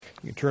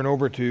You turn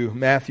over to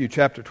Matthew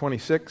chapter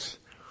 26.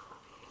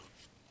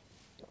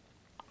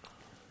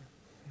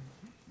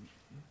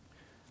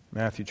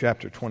 Matthew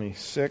chapter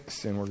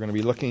 26, and we're going to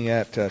be looking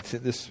at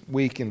this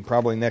week and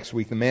probably next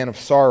week, the Man of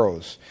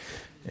Sorrows.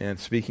 And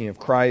speaking of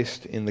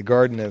Christ in the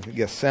Garden of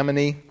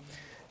Gethsemane,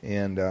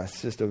 and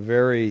it's just a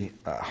very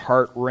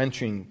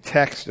heart-wrenching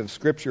text of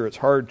Scripture. It's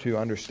hard to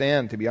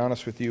understand, to be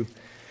honest with you,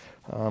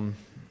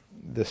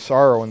 the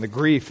sorrow and the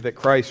grief that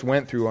Christ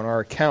went through on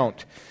our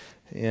account.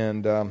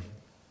 And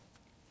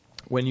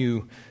when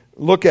you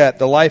look at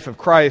the life of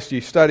Christ,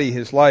 you study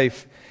his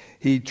life,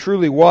 he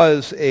truly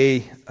was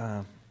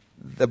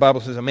the Bible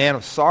says, a man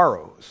of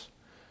sorrows.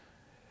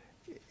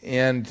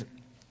 And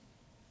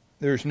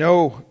there's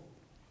no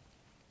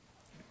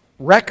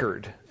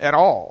record at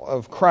all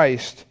of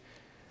Christ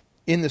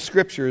in the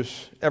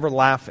Scriptures ever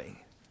laughing.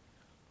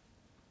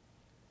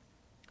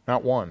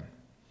 Not one.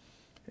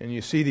 And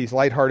you see these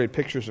lighthearted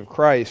pictures of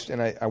Christ,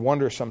 and I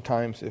wonder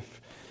sometimes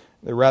if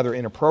they're rather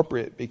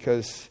inappropriate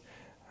because,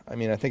 I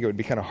think it would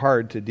be kind of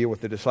hard to deal with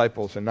the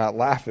disciples and not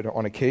laugh at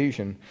on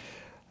occasion.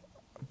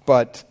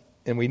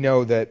 And we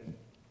know that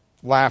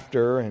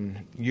laughter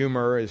and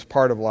humor is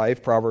part of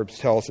life. Proverbs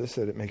tells us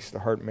that it makes the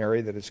heart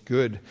merry, that it's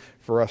good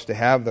for us to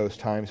have those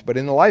times. But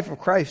in the life of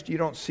Christ, you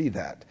don't see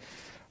that,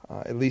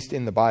 at least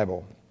in the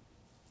Bible.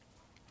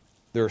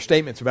 There are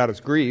statements about his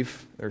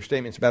grief. There are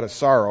statements about his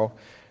sorrow.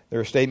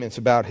 There are statements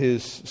about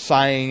his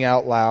sighing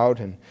out loud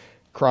and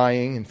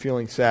crying and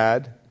feeling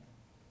sad.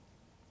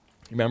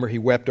 Remember, he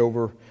wept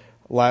over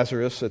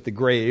Lazarus at the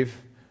grave.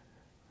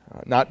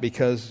 Not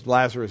because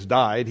Lazarus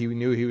died. He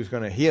knew he was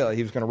going to heal.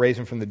 He was going to raise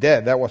him from the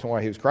dead. That wasn't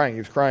why he was crying.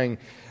 He was crying,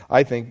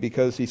 I think,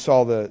 because he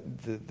saw the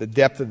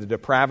depth of the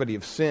depravity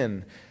of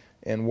sin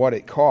and what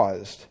it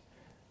caused.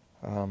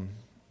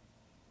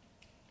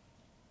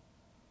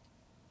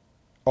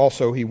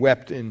 Also, he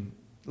wept in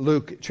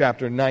Luke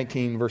chapter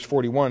 19, verse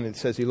 41. It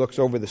says he looks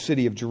over the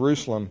city of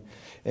Jerusalem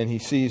and he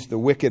sees the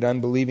wicked,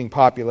 unbelieving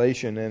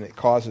population, and it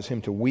causes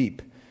him to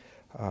weep.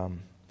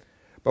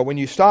 But when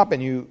you stop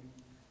and you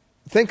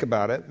think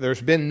about it,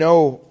 there's been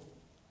no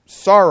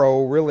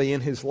sorrow really in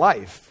his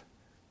life.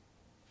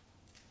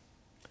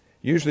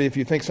 Usually if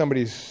you think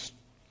somebody's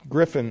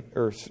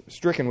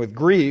stricken with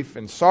grief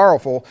and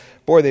sorrowful,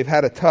 boy, they've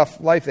had a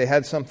tough life. They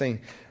had something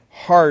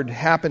hard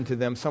happen to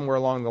them somewhere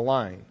along the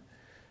line.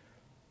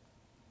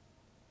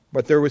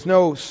 But there was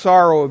no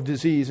sorrow of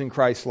disease in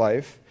Christ's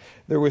life.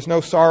 There was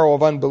no sorrow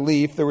of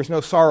unbelief. There was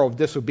no sorrow of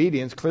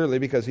disobedience, clearly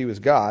because he was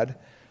God,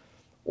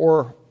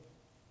 or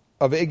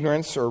of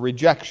ignorance or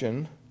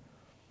rejection.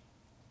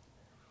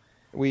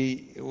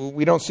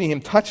 We don't see him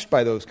touched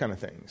by those kind of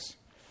things.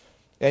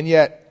 And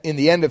yet, in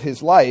the end of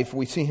his life,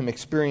 we see him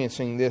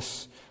experiencing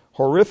this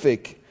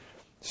horrific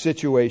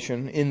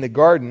situation in the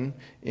garden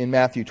in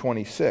Matthew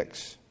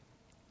 26.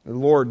 The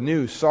Lord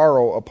knew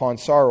sorrow upon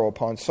sorrow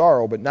upon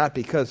sorrow, but not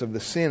because of the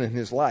sin in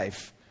his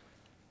life,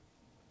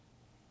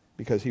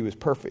 because he was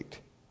perfect.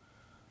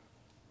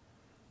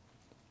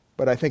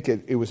 But I think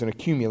it was an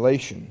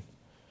accumulation.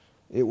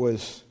 It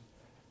was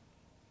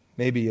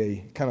maybe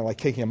a kind of like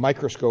taking a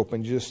microscope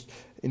and just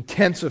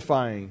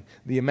intensifying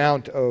the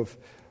amount of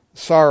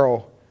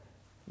sorrow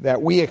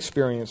that we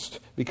experienced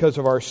because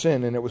of our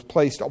sin, and it was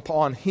placed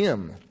upon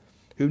him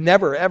who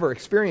never ever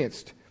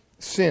experienced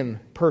sin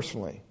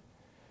personally.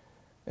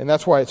 And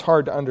that's why it's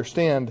hard to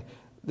understand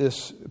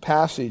this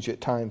passage at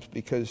times,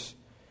 because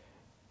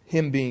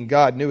him being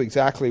God knew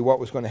exactly what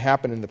was going to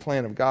happen in the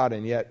plan of God,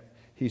 and yet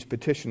he's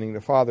petitioning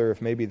the Father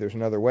if maybe there's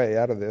another way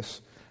out of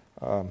this.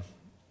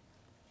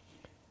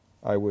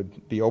 I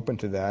would be open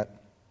to that.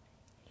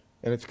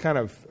 And it's kind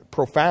of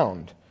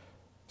profound,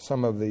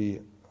 some of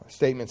the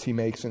statements he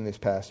makes in this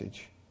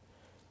passage.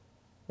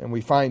 And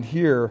we find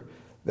here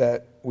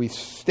that we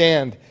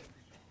stand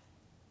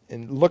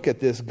and look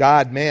at this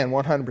God-man,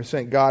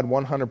 100% God,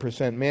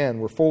 100% man.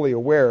 We're fully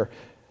aware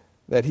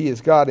that he is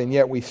God, and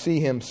yet we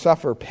see him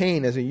suffer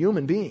pain as a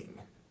human being.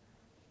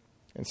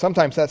 And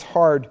sometimes that's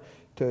hard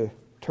to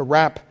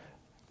wrap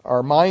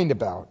our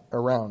mind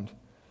around.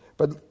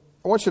 But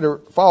I want you to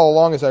follow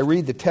along as I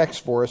read the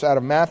text for us out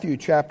of Matthew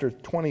chapter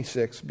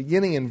 26,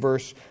 beginning in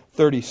verse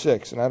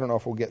 36. And I don't know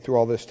if we'll get through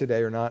all this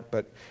today or not,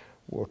 but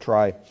we'll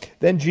try.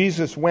 Then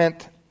Jesus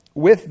went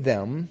with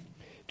them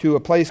to a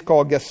place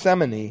called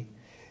Gethsemane,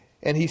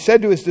 and he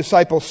said to his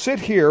disciples, "Sit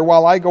here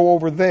while I go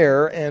over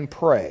there and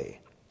pray."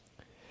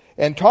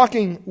 And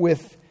taking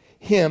with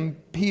him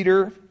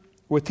Peter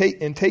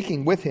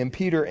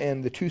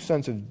and the two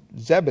sons of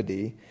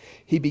Zebedee,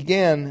 he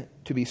began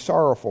to be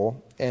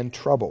sorrowful and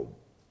troubled.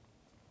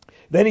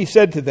 Then he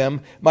said to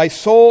them, "My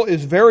soul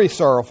is very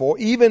sorrowful,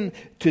 even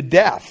to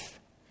death.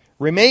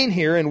 Remain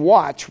here and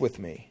watch with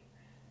me."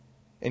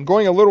 And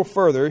going a little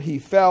further, he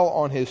fell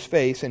on his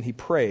face and he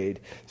prayed,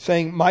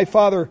 saying, "My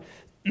Father,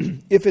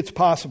 if it's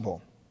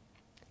possible,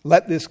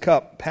 let this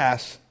cup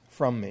pass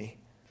from me.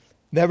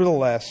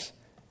 Nevertheless,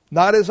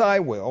 not as I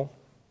will,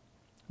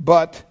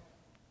 but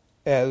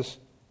as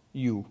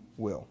you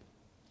will."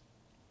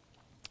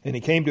 And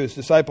he came to his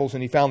disciples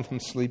and he found them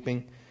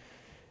sleeping.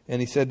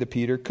 And he said to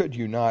Peter, "Could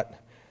you not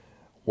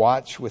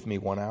watch with me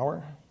 1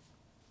 hour?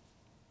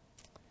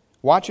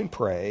 Watch and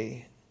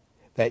pray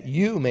that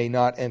you may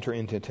not enter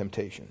into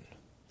temptation.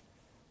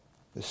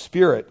 The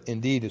spirit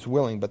indeed is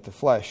willing, but the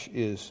flesh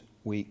is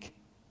weak.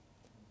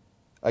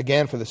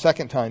 Again, for the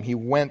second time, he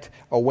went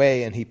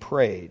away and he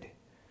prayed,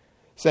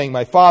 saying,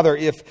 My Father,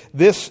 if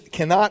this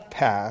cannot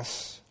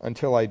pass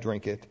until I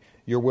drink it,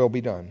 your will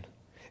be done.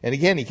 And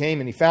again he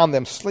came and he found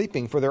them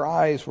sleeping, for their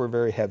eyes were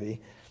very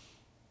heavy.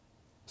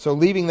 So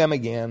leaving them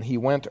again, he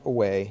went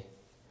away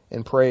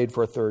and prayed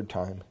for a third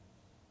time,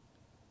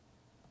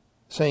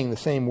 saying the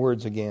same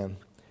words again.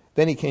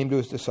 Then he came to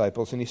his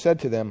disciples and he said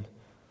to them,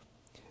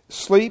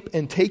 Sleep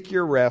and take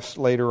your rest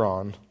later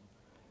on.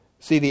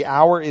 See, the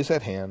hour is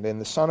at hand, and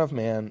the Son of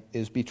Man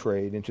is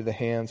betrayed into the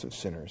hands of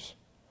sinners.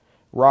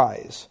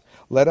 Rise,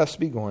 let us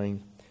be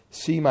going.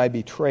 See, my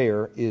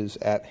betrayer is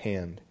at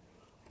hand.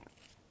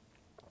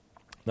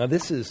 Now,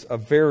 this is a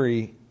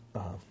very,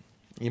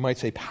 you might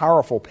say,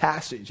 powerful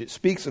passage. It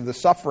speaks of the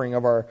suffering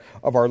of our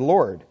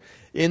Lord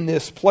in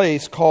this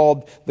place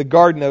called the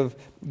Garden of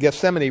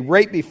Gethsemane,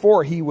 right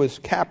before he was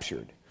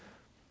captured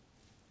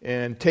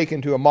and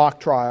taken to a mock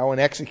trial and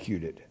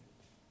executed.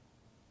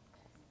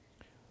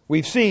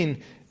 We've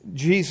seen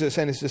Jesus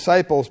and his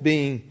disciples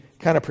being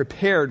kind of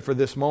prepared for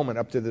this moment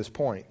up to this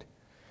point.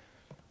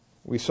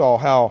 We saw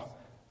how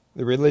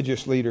the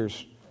religious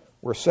leaders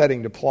were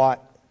setting to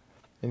plot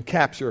and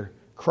capture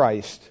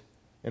Christ,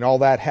 and all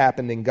that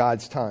happened in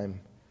God's time.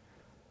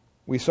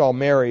 We saw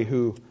Mary,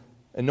 who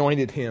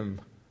anointed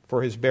him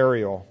for his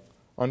burial,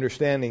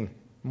 understanding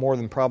more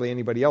than probably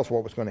anybody else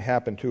what was going to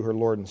happen to her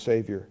Lord and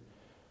Savior.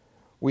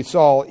 We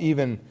saw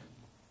even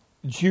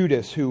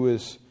Judas, who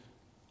was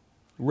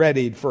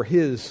readied for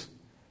his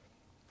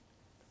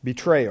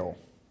betrayal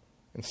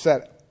and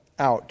set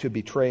out to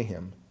betray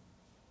him.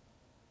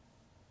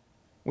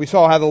 We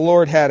saw how the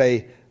Lord had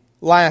a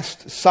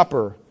Last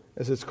Supper,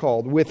 as it's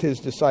called, with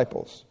his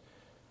disciples,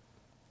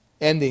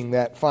 ending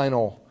that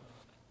final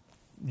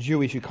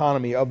Jewish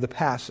economy of the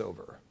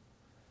Passover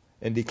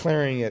and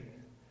declaring it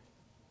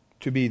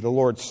to be the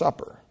Lord's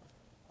Supper,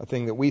 a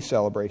thing that we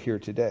celebrate here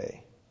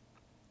today.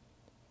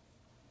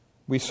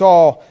 We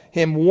saw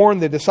him warn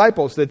the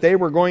disciples that they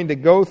were going to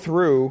go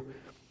through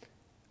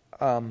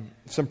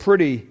some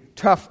pretty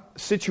tough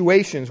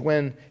situations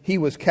when he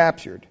was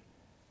captured.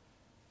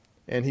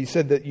 And he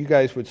said that you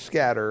guys would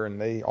scatter,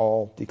 and they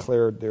all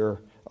declared their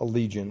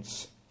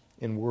allegiance,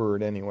 in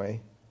word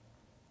anyway.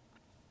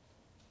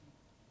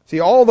 See,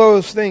 all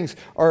those things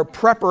are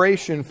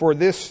preparation for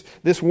this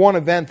one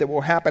event that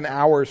will happen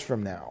hours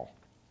from now.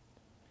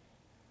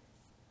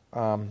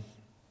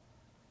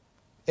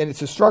 And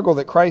it's a struggle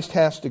that Christ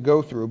has to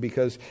go through,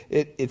 because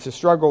it's a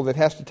struggle that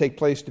has to take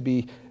place to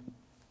be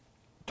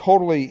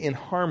totally in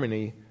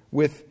harmony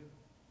with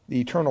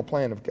the eternal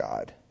plan of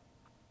God.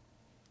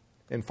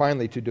 And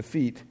finally, to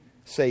defeat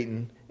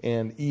Satan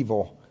and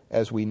evil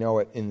as we know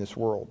it in this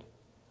world.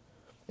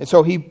 And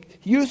so he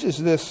uses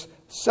this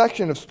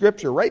section of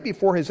Scripture right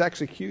before his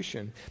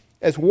execution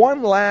as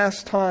one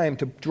last time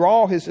to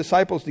draw his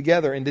disciples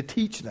together and to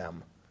teach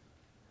them.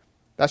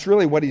 That's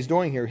really what he's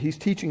doing here. He's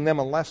teaching them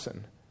a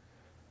lesson.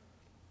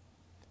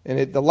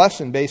 And the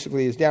lesson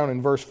basically is down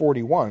in verse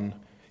 41.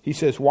 He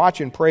says, Watch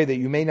and pray that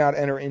you may not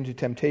enter into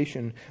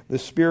temptation. The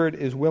spirit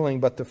is willing,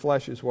 but the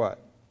flesh is what?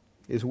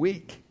 Is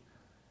weak.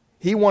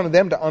 He wanted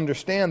them to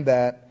understand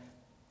that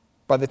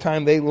by the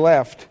time they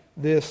left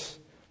this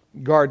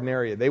garden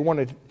area.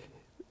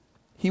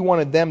 He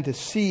wanted them to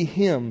see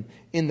him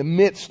in the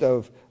midst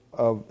of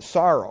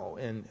sorrow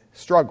and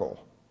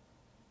struggle.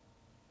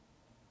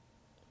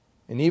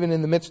 And even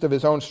in the midst of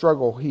his own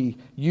struggle, he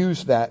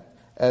used that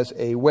as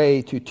a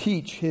way to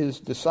teach his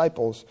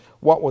disciples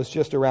what was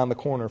just around the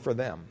corner for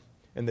them,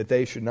 and that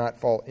they should not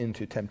fall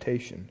into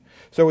temptation.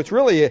 So it's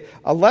really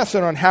a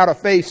lesson on how to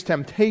face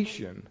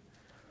temptation,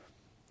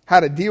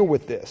 how to deal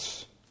with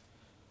this.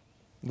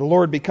 The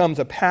Lord becomes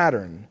a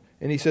pattern,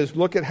 and he says,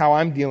 look at how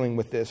I'm dealing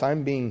with this.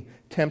 I'm being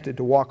tempted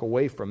to walk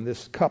away from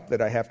this cup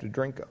that I have to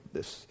drink of,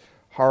 this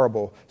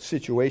horrible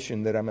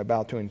situation that I'm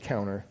about to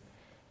encounter.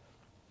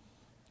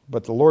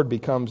 But the Lord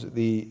becomes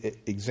the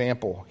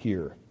example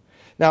here.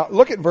 Now,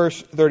 look at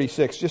verse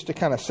 36, just to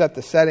kind of set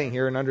the setting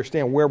here and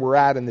understand where we're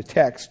at in the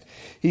text.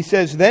 He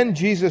says, Then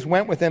Jesus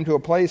went with them to a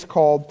place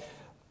called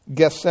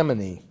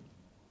Gethsemane.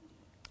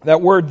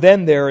 That word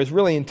 "then" there is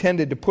really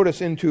intended to put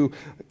us into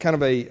kind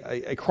of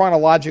a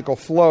chronological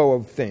flow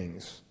of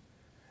things.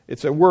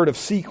 It's a word of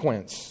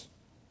sequence.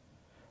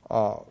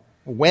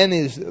 When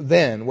is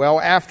then? Well,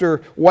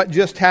 after what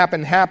just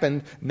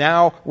happened,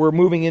 now we're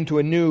moving into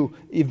a new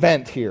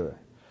event here.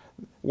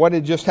 What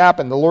had just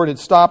happened? The Lord had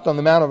stopped on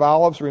the Mount of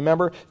Olives,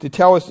 remember, to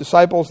tell his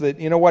disciples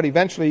that, you know what,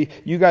 eventually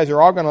you guys are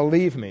all going to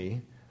leave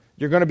me.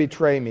 You're going to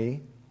betray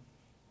me.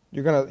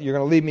 You're going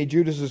to leave me.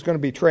 Judas is going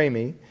to betray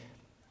me.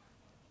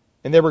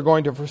 And they were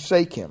going to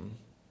forsake him.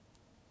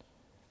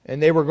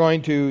 And they were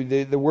going to,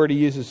 the word he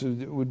uses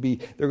would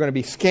be, they're going to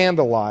be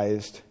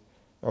scandalized,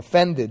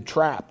 offended,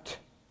 trapped.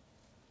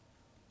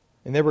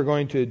 And they were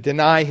going to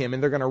deny him,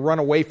 and they're going to run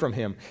away from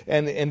him.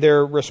 And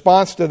their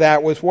response to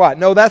that was what?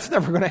 No, that's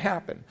never going to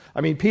happen. I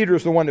mean,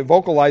 Peter's the one who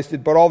vocalized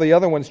it, but all the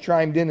other ones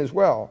chimed in as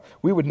well.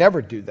 We would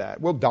never do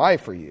that. We'll die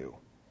for you.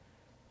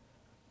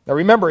 Now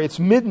remember, it's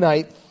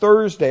midnight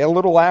Thursday, a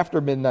little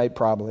after midnight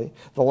probably,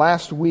 the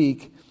last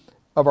week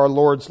of our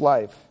Lord's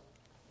life.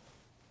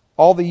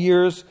 All the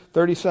years,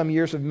 30-some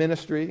years of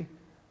ministry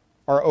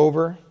are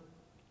over.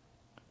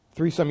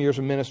 3-some years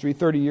of ministry,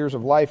 30 years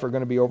of life are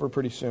going to be over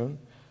pretty soon.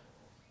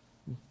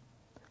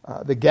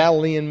 The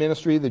Galilean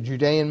ministry, the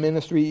Judean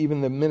ministry,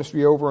 even the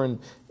ministry over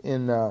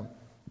in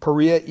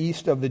Perea,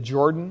 east of the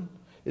Jordan.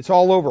 It's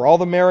all over. All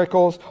the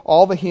miracles,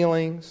 all the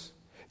healings.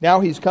 Now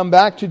he's come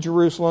back to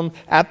Jerusalem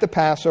at the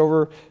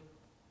Passover,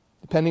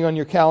 depending on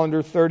your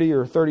calendar, 30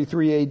 or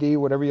 33 AD,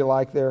 whatever you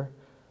like there.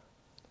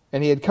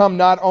 And he had come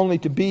not only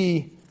to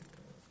be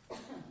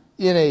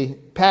in a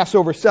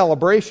Passover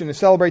celebration, to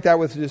celebrate that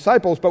with his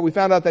disciples, but we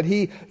found out that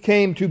he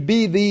came to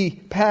be the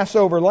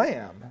Passover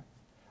lamb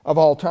of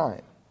all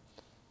time.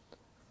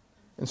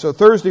 And so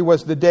Thursday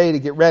was the day to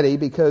get ready,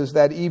 because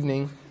that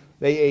evening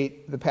they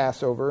ate the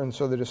Passover. And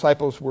so the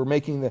disciples were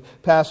making the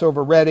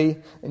Passover ready.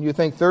 And you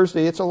think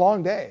Thursday, it's a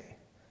long day.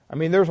 I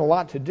mean, there's a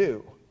lot to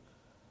do.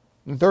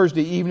 And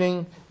Thursday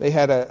evening, they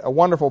had a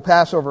wonderful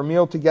Passover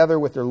meal together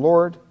with their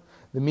Lord.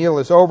 The meal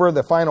is over.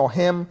 The final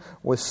hymn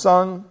was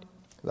sung,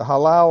 the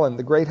Hallel and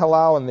the great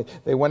Hallel. And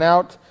they went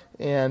out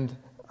and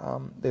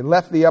they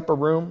left the upper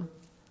room.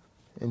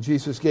 And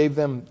Jesus gave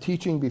them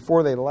teaching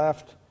before they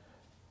left,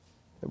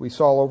 that we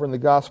saw over in the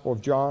Gospel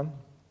of John.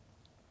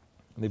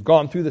 And they've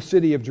gone through the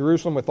city of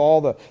Jerusalem with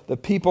all the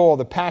people,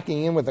 the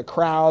packing in with the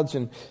crowds,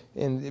 and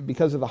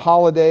because of the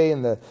holiday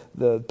and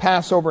the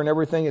Passover and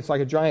everything, it's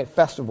like a giant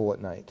festival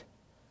at night.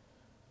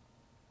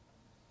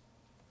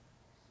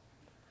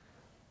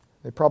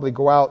 They probably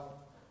go out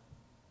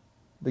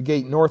the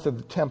gate north of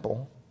the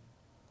temple,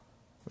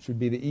 which would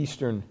be the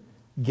eastern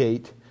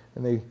gate,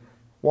 and they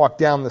walk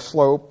down the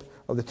slope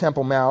of the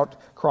Temple Mount,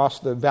 across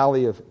the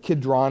valley of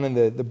Kidron, and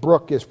the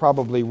brook is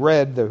probably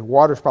red. The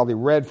water's probably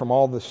red from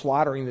all the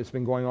slaughtering that's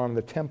been going on in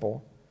the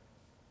temple,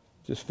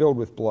 just filled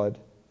with blood.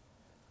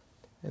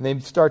 And they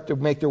start to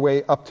make their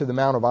way up to the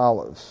Mount of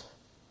Olives.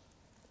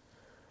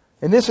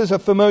 And this is a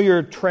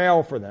familiar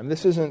trail for them.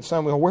 This isn't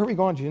some, well, where are we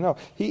going? Do you know?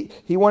 He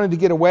wanted to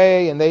get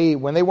away, and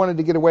when they wanted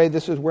to get away,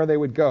 this is where they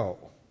would go.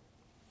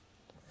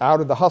 Out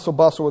of the hustle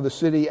bustle of the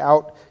city,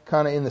 out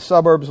kind of in the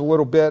suburbs a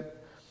little bit,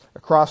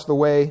 across the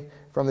way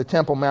from the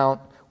Temple Mount,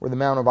 where the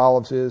Mount of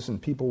Olives is,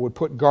 and people would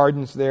put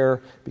gardens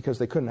there because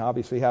they couldn't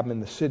obviously have them in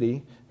the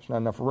city. There's not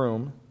enough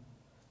room.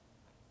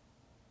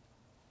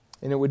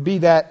 And it would be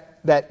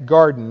that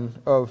garden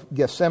of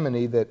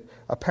Gethsemane that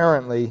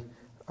apparently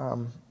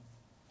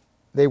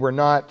they were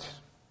not,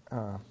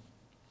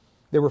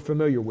 they were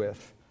familiar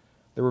with.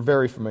 They were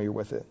very familiar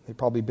with it. They'd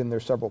probably been there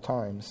several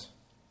times.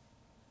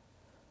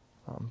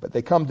 But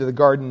they come to the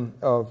Garden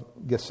of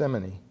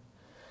Gethsemane.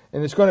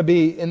 And it's going to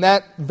be in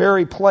that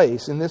very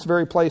place, in this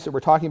very place that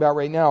we're talking about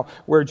right now,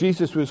 where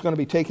Jesus was going to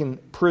be taken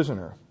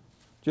prisoner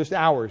just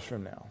hours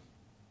from now.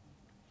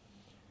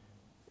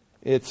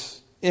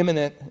 It's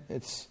imminent.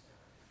 It's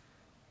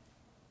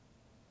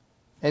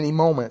any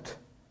moment.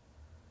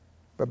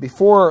 But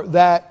before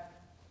that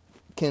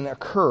can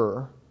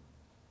occur,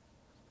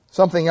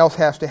 something else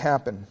has to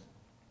happen.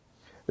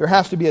 There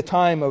has to be a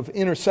time of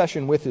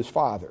intercession with his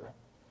Father.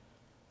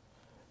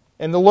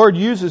 And the Lord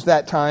uses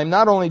that time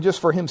not only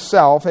just for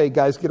himself, hey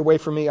guys, get away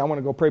from me, I want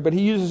to go pray, but he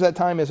uses that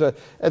time as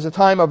a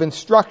time of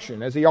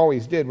instruction, as he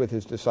always did with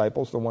his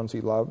disciples, the ones he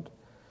loved.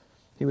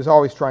 He was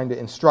always trying to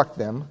instruct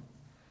them.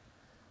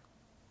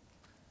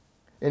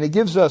 And it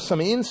gives us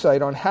some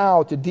insight on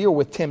how to deal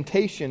with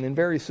temptation in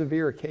very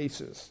severe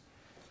cases.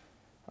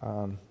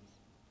 Now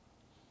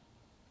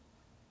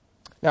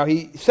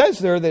he says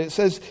there that it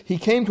says he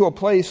came to a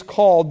place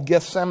called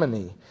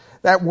Gethsemane.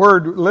 That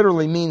word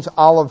literally means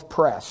olive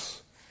press.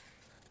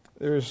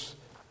 We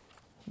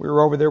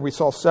were over there, we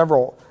saw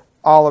several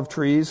olive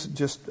trees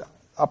just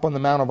up on the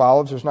Mount of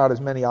Olives. There's not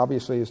as many,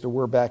 obviously, as there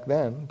were back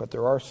then, but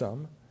there are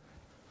some.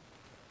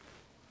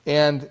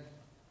 And,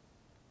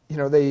 you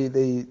know,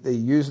 they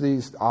use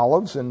these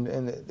olives,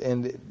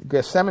 and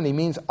Gethsemane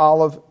means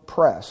olive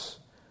press.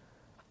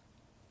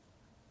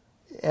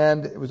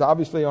 And it was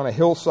obviously on a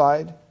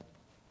hillside.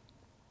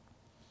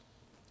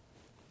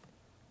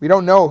 We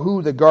don't know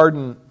who the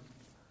garden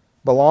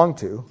belonged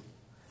to.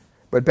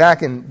 But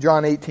back in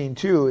John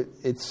 18:2,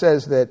 it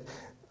says that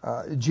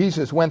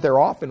Jesus went there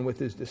often with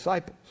his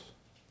disciples.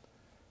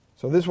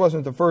 So this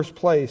wasn't the first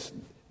place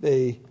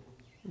the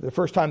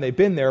first time they'd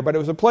been there, but it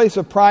was a place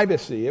of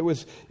privacy. It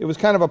was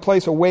kind of a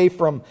place away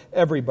from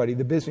everybody,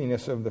 the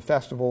busyness of the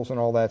festivals and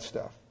all that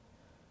stuff,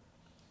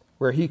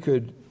 where he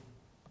could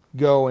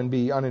go and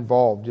be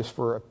uninvolved just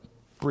for a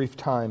brief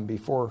time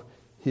before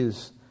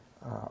his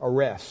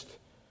arrest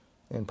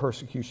and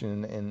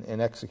persecution and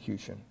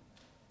execution.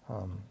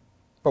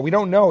 But we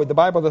don't know. The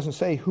Bible doesn't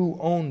say who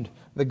owned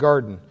the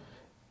garden.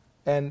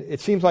 And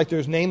it seems like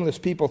there's nameless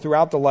people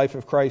throughout the life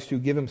of Christ who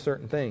give him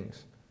certain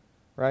things.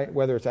 right?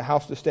 Whether it's a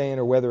house to stay in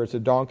or whether it's a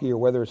donkey or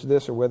whether it's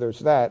this or whether it's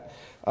that.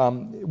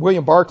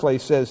 William Barclay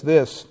says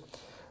this,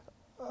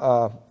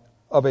 of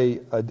a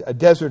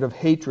desert of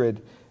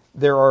hatred,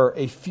 there are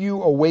a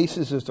few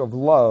oases of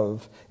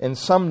love and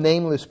some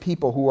nameless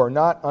people who are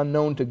not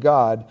unknown to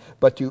God,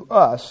 but to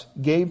us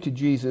gave to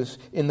Jesus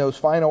in those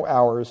final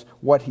hours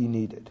what he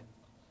needed.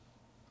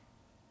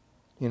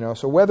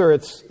 So whether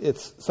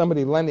it's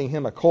somebody lending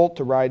him a colt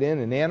to ride in,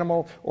 an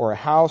animal, or a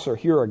house, or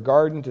here a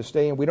garden to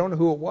stay in, we don't know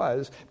who it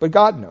was, but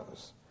God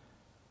knows.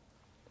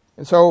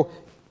 And so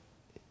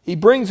he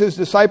brings his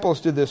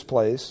disciples to this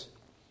place,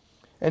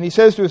 and he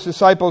says to his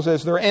disciples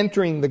as they're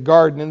entering the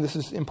garden, and this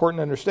is important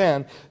to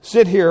understand,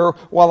 sit here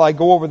while I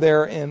go over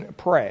there and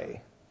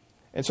pray.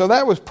 And so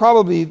that was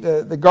probably,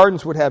 the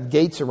gardens would have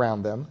gates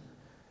around them,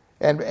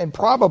 and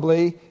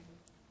probably,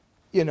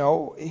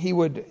 he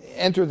would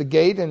enter the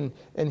gate, and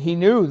he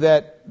knew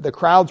that the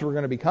crowds were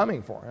going to be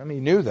coming for him. He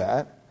knew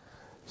that.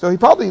 So he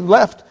probably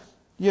left,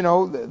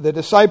 the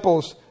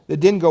disciples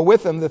that didn't go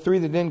with him, the three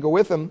that didn't go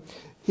with him,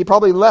 he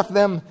probably left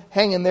them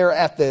hanging there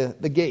at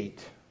the gate.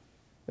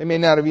 They may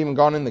not have even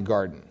gone in the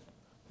garden.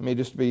 They may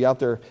just be out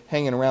there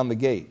hanging around the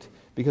gate.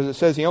 Because it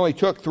says he only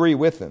took 3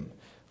 with him.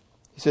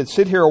 He said,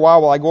 sit here a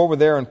while I go over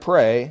there and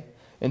pray.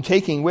 And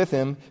taking with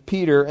him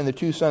Peter and the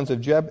 2 sons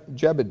of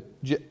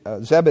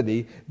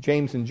Zebedee,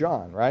 James and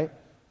John, right?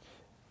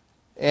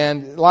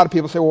 And a lot of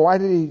people say, well, why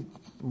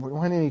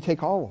didn't he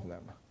take all of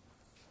them?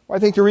 Well, I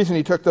think the reason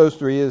he took those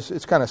 3 is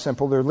it's kind of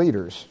simple. They're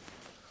leaders.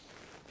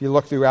 If you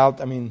look throughout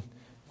the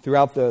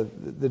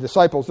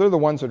disciples, they're the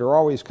ones that are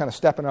always kind of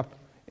stepping up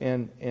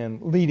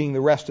and leading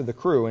the rest of the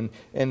crew.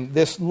 And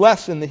this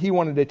lesson that he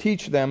wanted to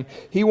teach them,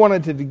 he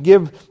wanted to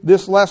give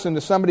this lesson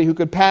to somebody who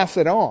could pass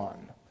it on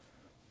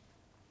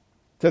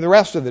to the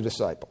rest of the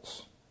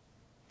disciples.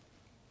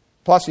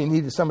 Plus, he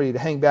needed somebody to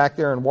hang back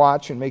there and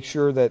watch and make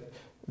sure that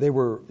they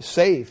were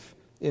safe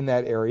in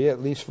that area,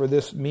 at least for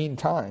this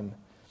meantime,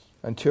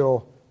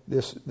 until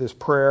this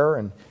prayer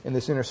and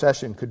this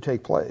intercession could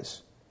take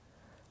place.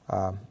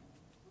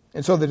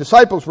 And so the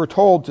disciples were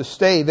told to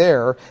stay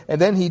there,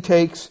 and then he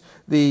takes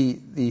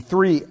the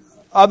 3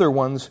 other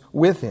ones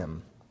with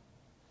him.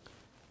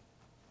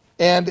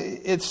 And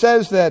it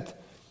says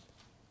that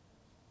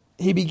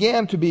he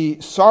began to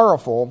be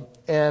sorrowful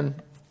and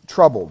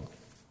troubled.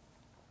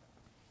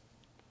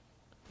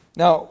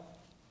 Now,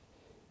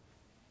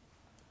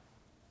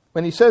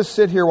 when he says,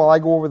 sit here while I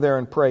go over there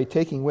and pray,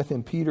 taking with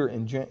him Peter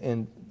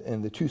and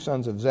the 2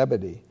 sons of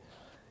Zebedee, it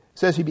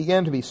says he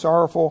began to be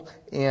sorrowful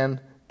and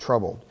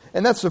troubled.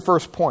 And that's the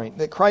first point,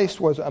 that Christ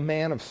was a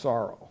man of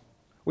sorrow.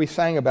 We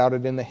sang about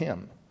it in the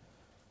hymn.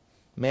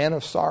 Man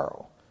of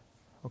sorrow.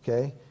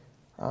 Okay?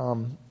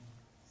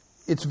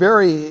 It's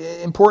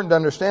very important to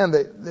understand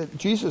that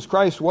Jesus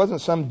Christ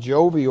wasn't some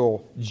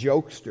jovial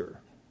jokester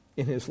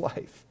in his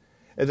life.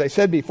 As I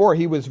said before,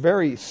 he was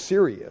very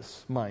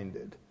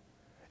serious-minded.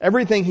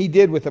 Everything he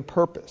did with a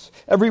purpose.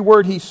 Every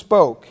word he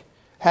spoke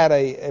had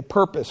a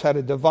purpose, had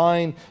a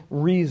divine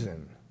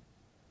reason.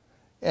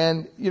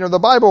 And, the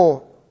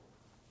Bible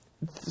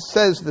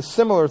says the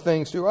similar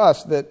things to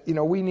us, that,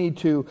 we need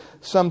to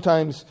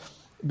sometimes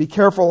be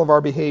careful of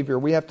our behavior.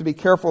 We have to be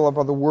careful of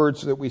the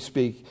words that we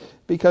speak.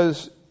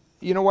 Because,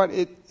 you know what?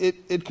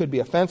 It could be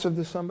offensive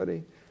to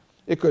somebody.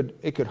 It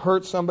could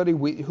hurt somebody.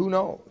 Who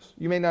knows?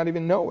 You may not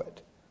even know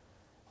it.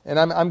 And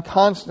I'm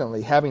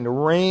constantly having to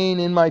rein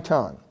in my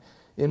tongue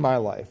in my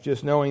life,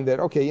 just knowing that,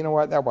 okay, you know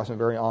what? That wasn't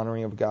very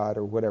honoring of God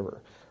or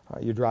whatever.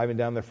 You're driving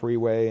down the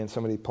freeway and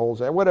somebody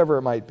pulls out, whatever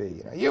it might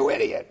be. You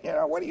idiot!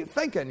 What are you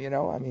thinking?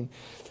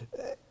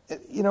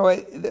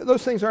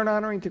 Those things aren't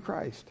honoring to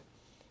Christ.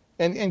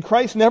 And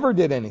Christ never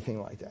did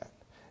anything like that.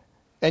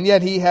 And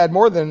yet he had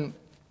more than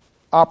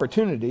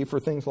opportunity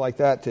for things like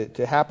that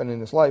to happen in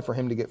his life, for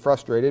him to get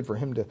frustrated, for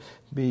him to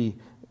be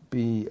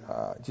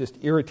just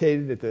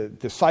irritated at the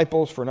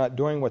disciples for not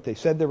doing what they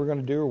said they were going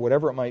to do or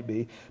whatever it might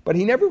be. But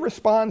he never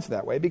responds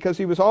that way because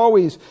he was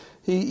always,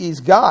 he's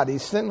God,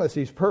 he's sinless,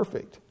 he's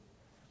perfect.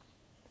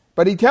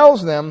 But he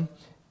tells them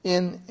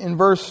in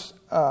verse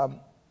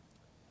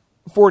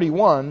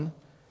 41,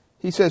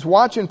 he says,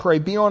 watch and pray,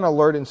 be on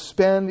alert, and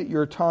spend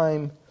your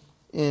time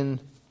in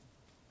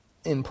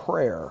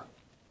prayer.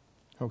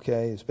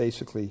 Okay, is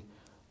basically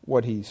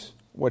what he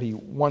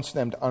wants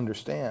them to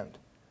understand.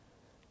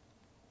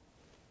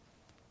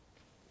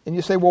 And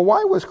you say, well,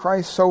 why was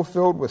Christ so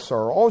filled with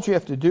sorrow? All you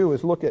have to do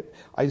is look at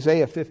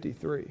Isaiah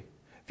 53. If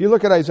you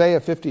look at Isaiah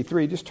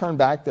 53, just turn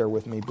back there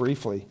with me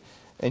briefly,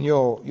 and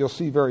you'll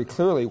see very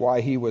clearly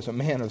why he was a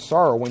man of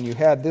sorrow. When you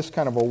had this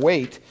kind of a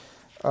weight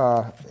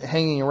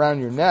hanging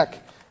around your neck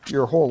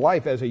your whole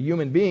life as a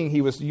human being, he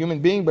was a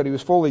human being, but he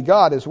was fully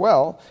God as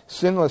well,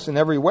 sinless in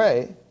every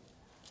way.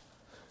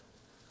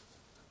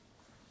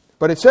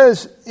 But it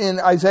says in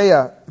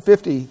Isaiah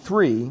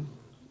 53,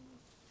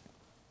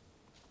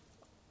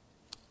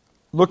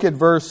 look at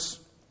verse,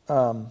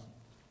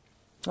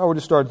 we'll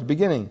just start at the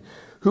beginning.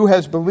 Who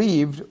has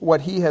believed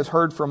what he has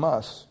heard from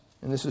us?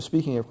 And this is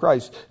speaking of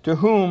Christ. To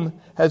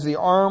whom has the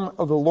arm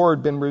of the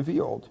Lord been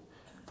revealed?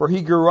 For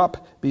he grew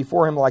up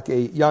before him like a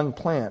young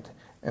plant,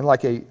 and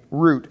like a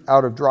root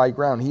out of dry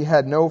ground. He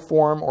had no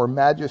form or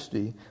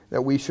majesty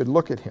that we should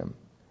look at him,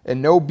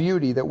 and no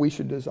beauty that we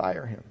should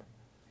desire him.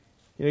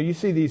 You know, you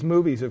see these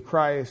movies of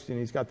Christ, and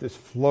he's got this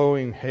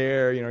flowing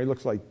hair. You know, he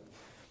looks like,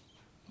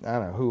 I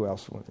don't know, who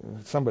else?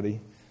 Somebody,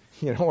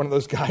 you know, one of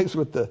those guys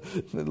with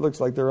it looks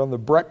like they're on the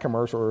Breck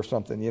commercial or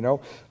something, you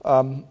know.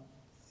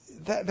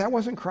 That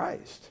wasn't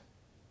Christ.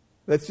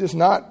 That's just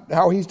not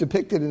how he's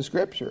depicted in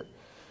Scripture.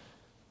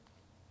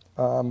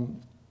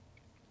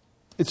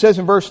 It says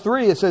in verse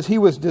 3, it says he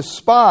was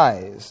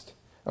despised.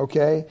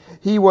 Okay?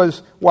 He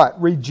was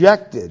what?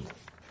 Rejected.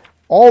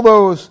 All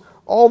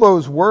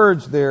those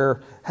words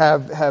there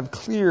have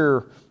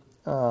clear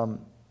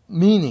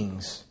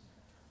meanings.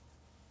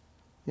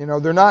 You know,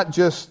 they're not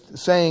just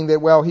saying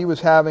that, well, he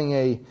was having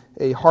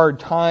a hard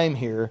time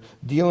here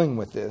dealing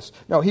with this.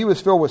 No, he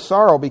was filled with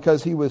sorrow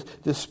because he was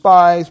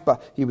despised,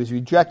 but he was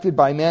rejected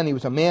by men. He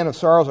was a man of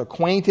sorrows,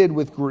 acquainted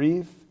with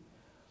grief.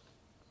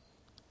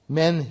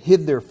 Men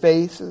hid their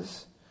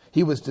faces.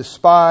 He was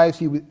despised.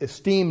 He was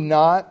esteemed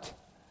not.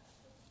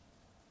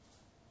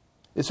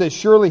 It says,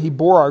 surely he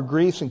bore our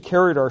griefs and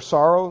carried our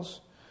sorrows,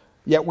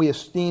 yet we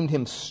esteemed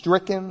him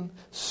stricken,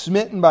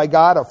 smitten by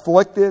God,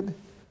 afflicted.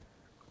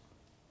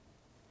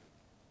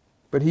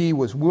 But he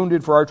was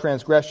wounded for our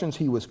transgressions.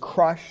 He was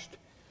crushed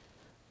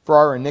for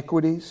our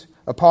iniquities.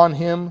 Upon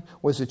him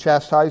was the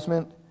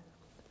chastisement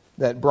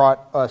that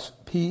brought us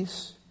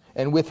peace.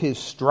 And with his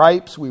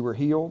stripes we were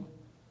healed.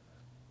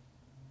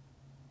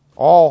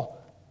 All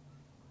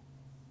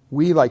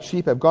we like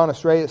sheep have gone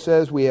astray, it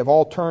says. We have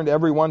all turned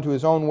everyone to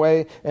his own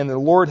way. And the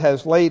Lord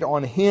has laid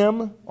on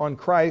him, on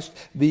Christ,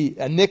 the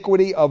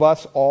iniquity of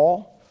us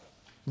all.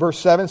 Verse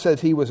 7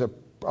 says he was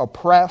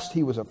oppressed,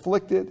 he was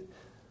afflicted.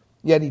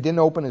 Yet he didn't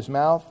open his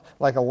mouth,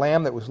 like a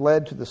lamb that was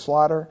led to the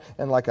slaughter,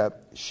 and like a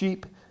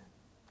sheep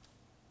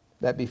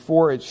that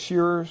before its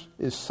shearers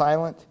is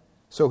silent.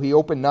 So he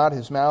opened not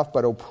his mouth,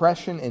 but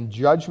oppression and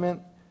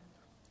judgment.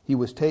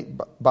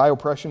 By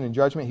oppression and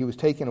judgment he was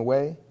taken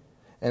away.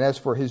 And as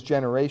for his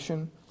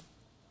generation,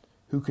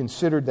 who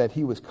considered that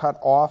he was cut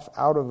off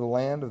out of the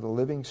land of the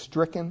living,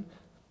 stricken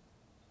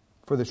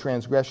for the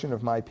transgression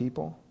of my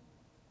people.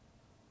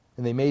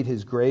 And they made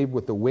his grave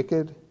with the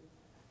wicked,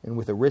 and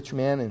with a rich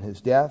man in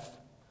his death,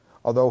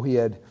 although he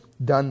had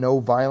done no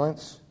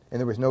violence, and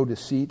there was no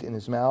deceit in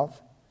his mouth.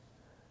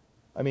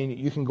 I mean,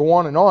 you can go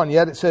on,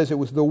 yet it says it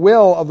was the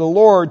will of the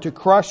Lord to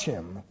crush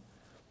him.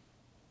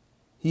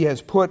 He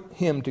has put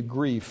him to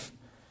grief.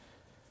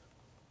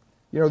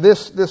 You know,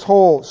 this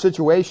whole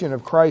situation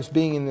of Christ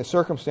being in this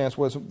circumstance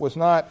was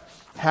not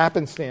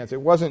happenstance. It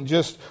wasn't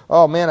just,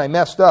 oh man, I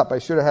messed up. I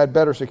should have had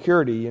better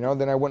security, you know,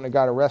 then I wouldn't have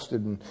got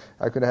arrested and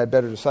I could have had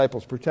better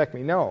disciples protect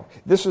me. No,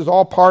 this is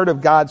all part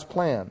of God's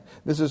plan.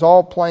 This is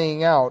all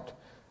playing out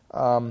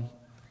for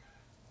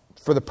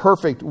the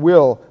perfect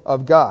will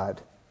of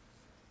God.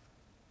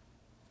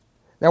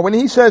 Now, when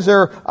he says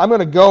there, I'm going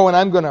to go and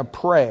I'm going to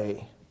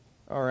pray,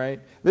 all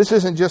right, this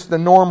isn't just the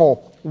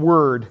normal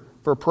word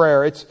for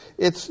prayer.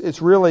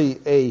 It's really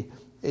a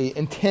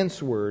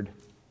intense word.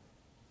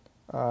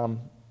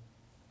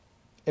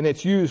 And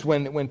it's used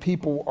when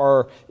people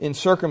are in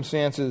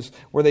circumstances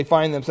where they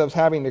find themselves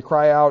having to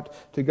cry out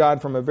to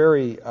God from a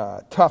very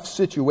tough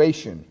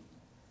situation.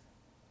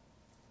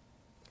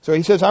 So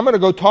he says, I'm going to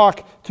go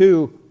talk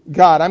to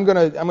God. I'm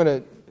going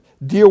to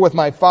deal with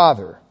my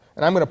Father.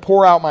 And I'm going to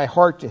pour out my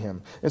heart to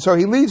him. And so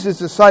he leaves his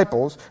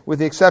disciples, with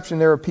the exception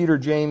there of Peter,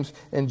 James,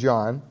 and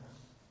John.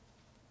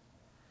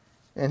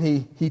 And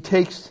he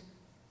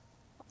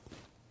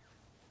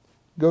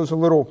goes a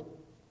little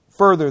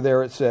further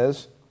there, it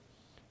says.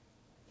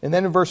 And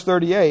then in verse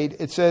 38,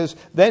 it says,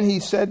 then he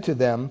said to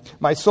them,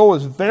 my soul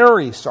is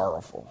very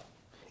sorrowful,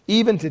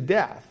 even to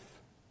death.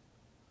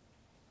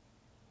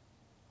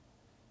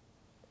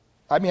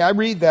 I mean, I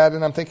read that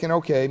and I'm thinking,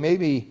 okay,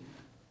 maybe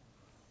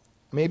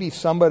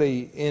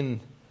somebody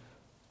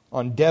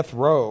on death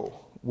row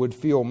would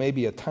feel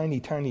maybe a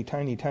tiny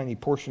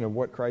portion of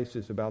what Christ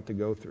is about to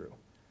go through,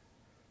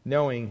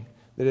 knowing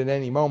that at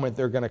any moment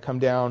they're going to come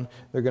down,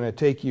 they're going to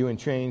take you in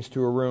chains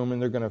to a room,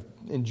 and they're going to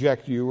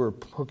inject you or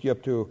hook you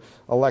up to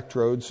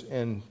electrodes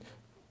and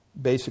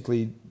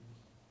basically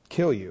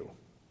kill you,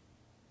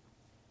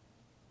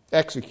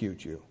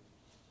 execute you.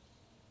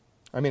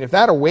 I mean, if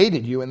that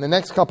awaited you in the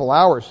next couple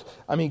hours,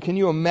 I mean, can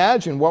you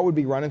imagine what would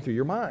be running through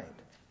your mind?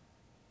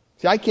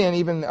 See, I can't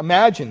even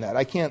imagine that.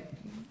 I can't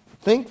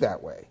think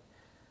that way.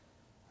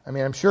 I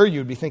mean, I'm sure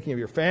you'd be thinking of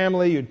your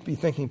family. You'd be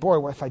thinking, boy,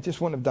 what if I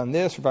just wouldn't have done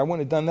this, or if I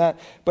wouldn't have done that.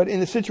 But in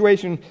the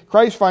situation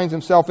Christ finds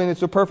himself in,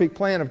 it's a perfect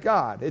plan of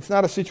God. It's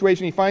not a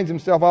situation he finds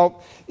himself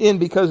out in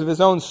because of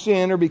his own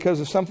sin or because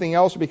of something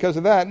else or because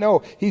of that.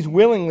 No, he's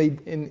willingly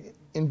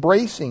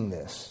embracing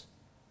this.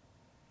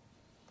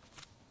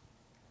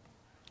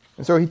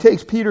 And so he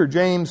takes Peter,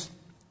 James,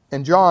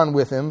 and John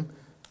with him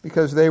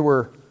because they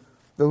were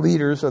the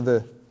leaders of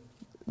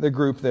the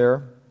group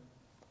there.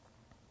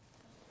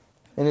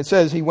 And it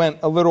says he went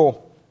a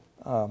little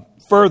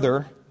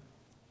further.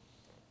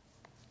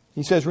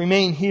 He says,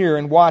 remain here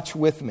and watch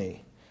with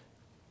me.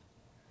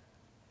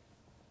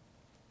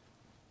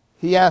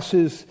 he asks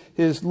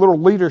his little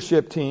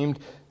leadership team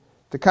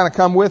to kind of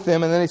come with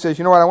him, and then he says,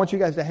 you know what, I want you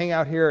guys to hang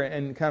out here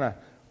and kind of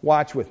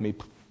watch with me,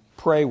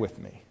 pray with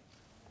me.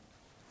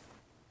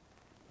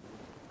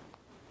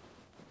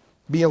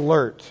 Be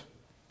alert.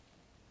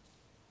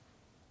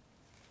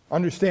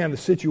 Understand the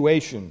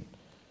situation,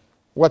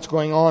 what's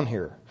going on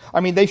here. I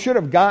mean, they should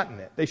have gotten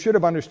it. They should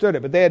have understood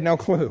it, but they had no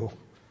clue.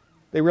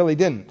 They really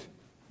didn't.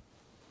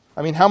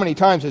 I mean, how many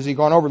times has he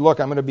gone over, look,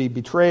 I'm going to be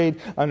betrayed,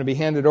 I'm going to be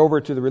handed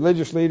over to the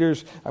religious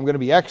leaders, I'm going to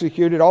be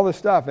executed, all this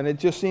stuff, and it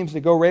just seems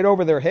to go right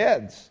over their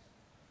heads.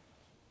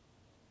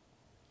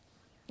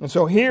 And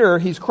so here,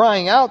 he's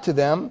crying out to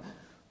them,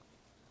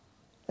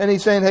 and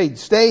he's saying, hey,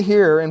 stay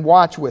here and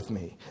watch with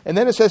me. And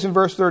then it says in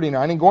verse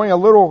 39, and going a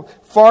little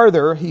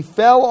farther, he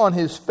fell on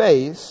his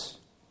face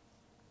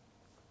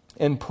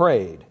and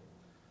prayed.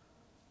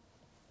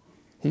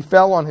 He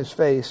fell on his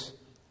face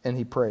and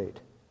he prayed.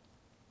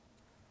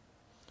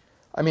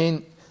 I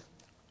mean,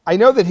 I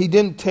know that he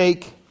didn't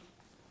take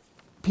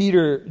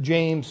Peter,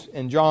 James,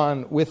 and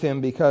John with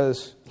him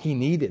because he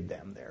needed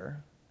them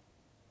there.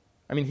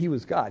 I mean, he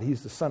was God.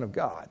 He's the Son of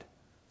God.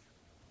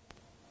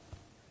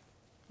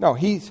 No,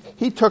 he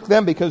took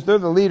them because they're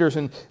the leaders,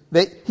 and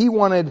he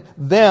wanted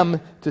them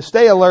to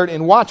stay alert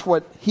and watch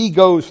what he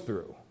goes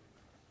through.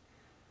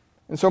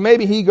 And so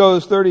maybe he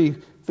goes 30,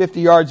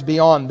 50 yards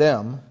beyond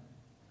them.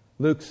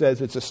 Luke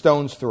says it's a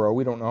stone's throw.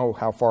 We don't know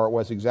how far it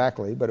was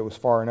exactly, but it was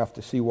far enough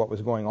to see what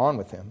was going on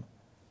with him.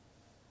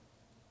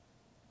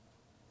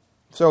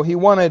 So he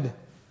wanted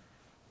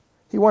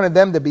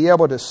them to be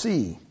able to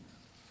see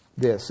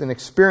this and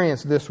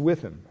experience this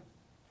with him.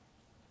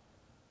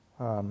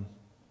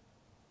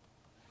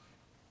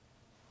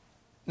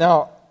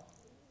 Now,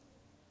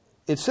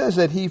 it says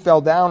that he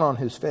fell down on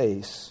his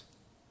face.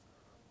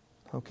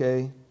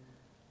 Okay?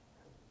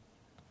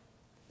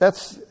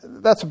 That's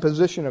a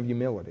position of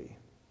humility.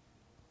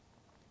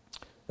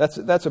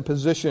 That's a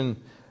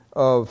position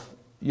of,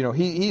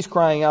 he's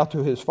crying out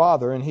to his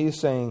Father, and he's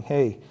saying,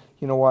 hey,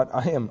 you know what,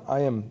 I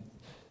am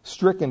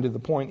stricken to the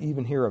point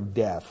even here of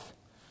death.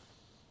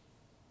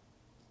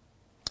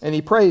 And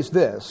he prays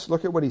this.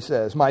 Look at what he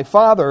says. My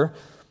Father,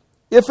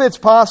 if it's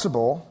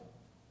possible,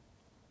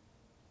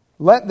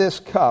 let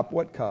this cup,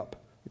 what cup?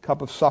 The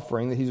cup of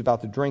suffering that he's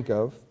about to drink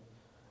of.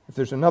 If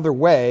there's another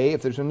way,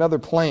 if there's another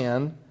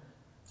plan,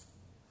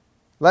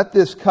 let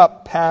this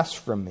cup pass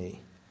from me.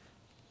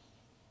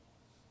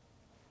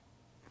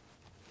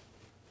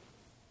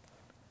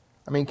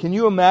 I mean, can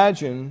you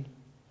imagine,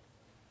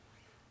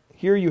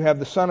 here you have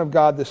the Son of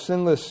God, the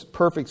sinless,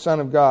 perfect Son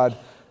of God,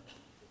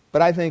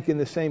 but I think in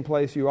the same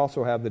place you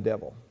also have the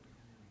devil.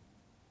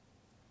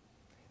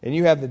 And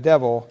you have the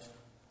devil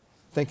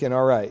thinking,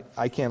 all right,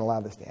 I can't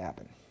allow this to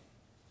happen.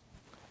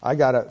 I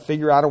got to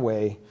figure out a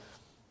way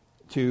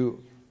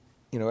to,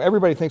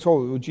 everybody thinks,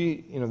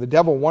 the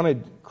devil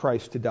wanted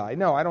Christ to die.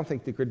 No, I don't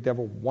think the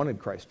devil wanted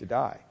Christ to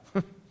die.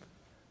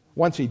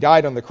 Once he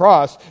died on the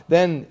cross,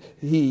 then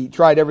he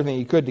tried everything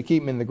he could to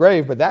keep him in the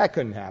grave, but that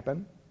couldn't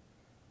happen.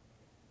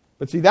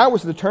 But see, that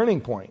was the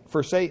turning point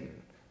for Satan,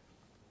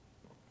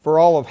 for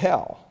all of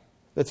hell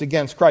that's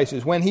against Christ,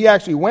 is when he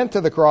actually went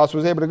to the cross,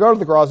 was able to go to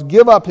the cross,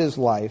 give up his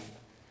life,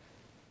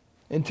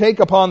 and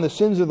take upon the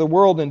sins of the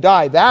world and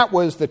die. That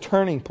was the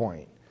turning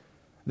point.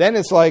 Then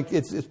it's like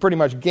it's pretty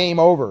much game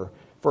over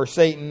for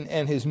Satan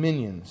and his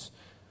minions.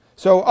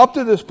 So up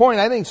to this point,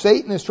 I think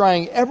Satan is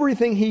trying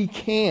everything he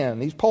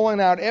can. He's pulling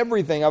out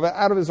everything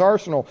out of his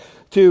arsenal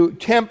to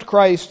tempt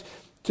Christ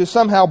to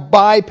somehow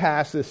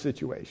bypass this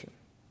situation.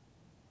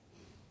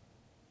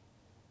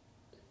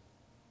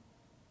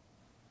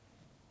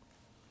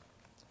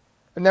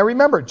 And now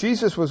remember,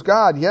 Jesus was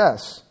God,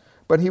 yes,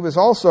 but he was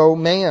also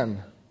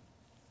man.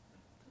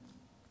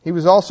 He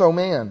was also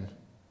man.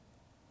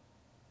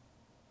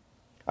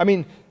 I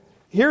mean,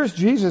 here's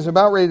Jesus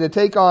about ready to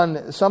take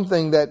on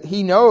something that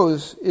he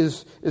knows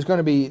is going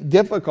to be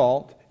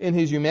difficult in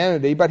his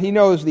humanity, but he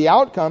knows the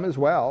outcome as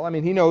well. I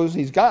mean, he knows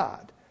he's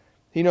God.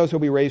 He knows he'll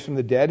be raised from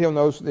the dead. He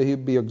knows that he'll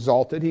be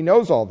exalted. He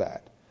knows all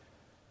that.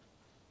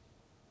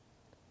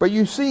 But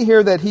you see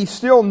here that he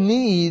still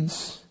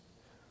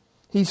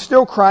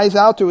cries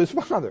out to his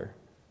Father.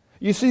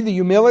 You see the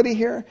humility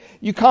here?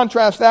 You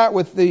contrast that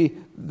with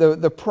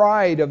the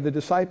pride of the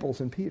disciples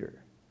and Peter.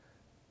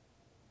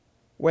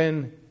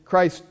 When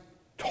Christ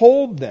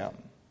told them,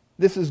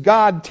 this is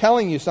God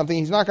telling you something,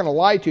 He's not going to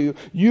lie to you,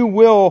 you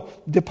will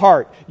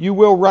depart. You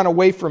will run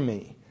away from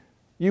me.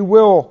 You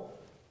will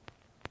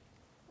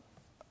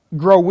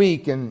grow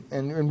weak and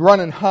run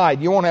and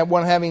hide. You won't have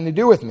one having to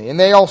do with me. And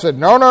they all said,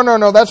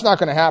 no, that's not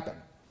going to happen.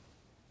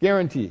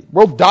 Guaranteed.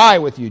 We'll die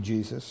with you,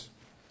 Jesus.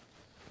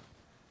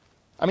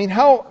 I mean,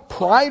 how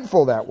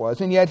prideful that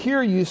was. And yet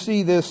here you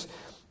see this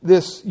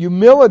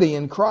humility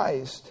in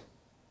Christ.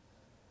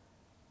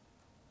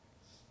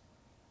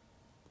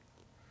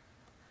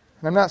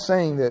 And I'm not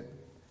saying that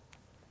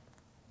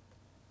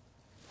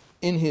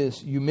in his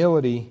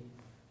humility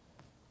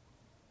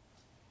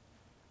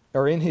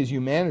or in his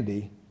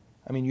humanity,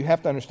 I mean, you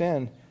have to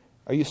understand,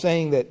 are you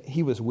saying that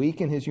he was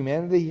weak in his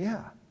humanity?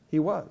 Yeah, he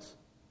was.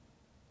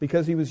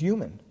 Because he was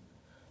human.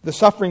 The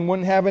suffering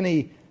wouldn't have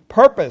any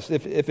purpose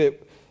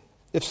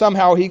if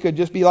somehow he could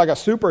just be like a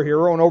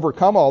superhero and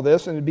overcome all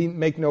this and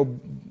make no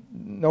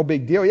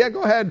big deal. Yeah,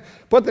 go ahead,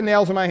 put the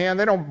nails in my hand.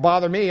 They don't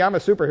bother me. I'm a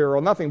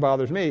superhero. Nothing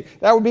bothers me.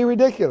 That would be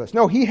ridiculous.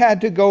 No, he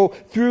had to go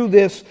through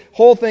this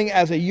whole thing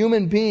as a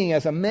human being,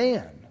 as a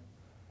man,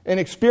 and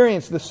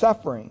experience the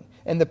suffering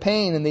and the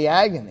pain and the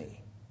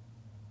agony.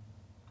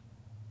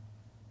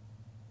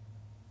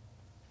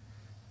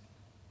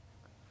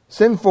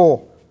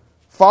 Sinful,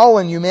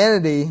 fallen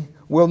humanity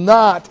will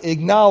not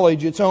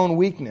acknowledge its own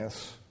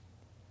weakness.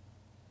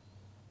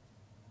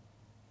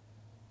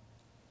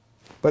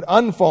 But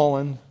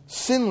unfallen,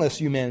 sinless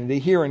humanity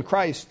here in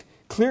Christ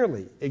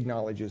clearly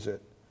acknowledges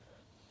it.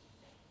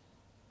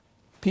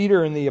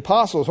 Peter and the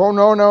apostles, oh,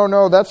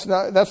 no, that's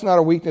not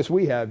a weakness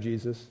we have,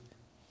 Jesus.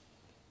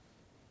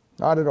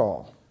 Not at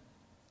all.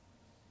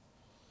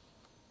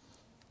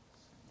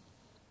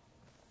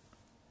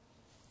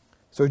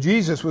 So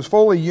Jesus was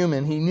fully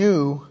human. He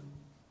knew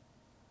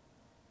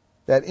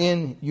that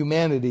in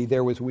humanity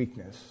there was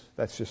weakness.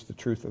 That's just the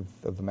truth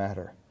of the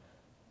matter.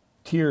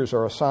 Tears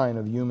are a sign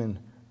of human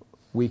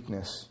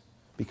weakness.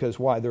 Because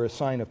why? They're a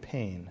sign of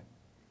pain.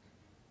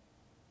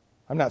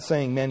 I'm not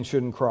saying men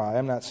shouldn't cry.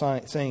 I'm not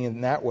saying it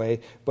in that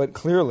way. But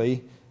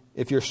clearly,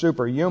 if you're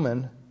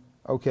superhuman,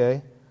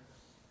 okay,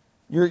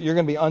 you're going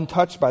to be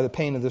untouched by the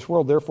pain of this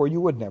world. Therefore,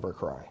 you would never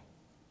cry.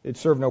 It'd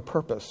serve no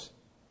purpose.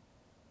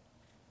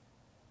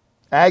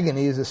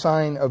 Agony is a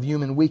sign of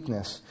human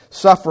weakness.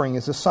 Suffering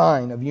is a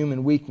sign of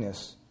human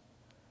weakness.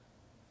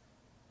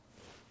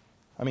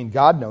 I mean,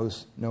 God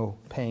knows no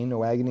pain,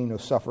 no agony, no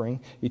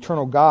suffering.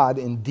 Eternal God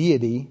in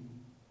deity,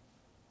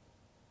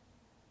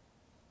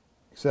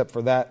 except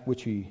for that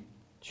which He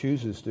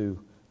chooses to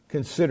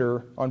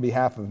consider on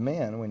behalf of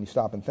man when you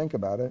stop and think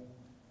about it.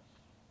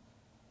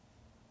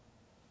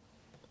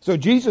 So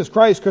Jesus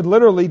Christ could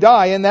literally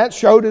die, and that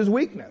showed His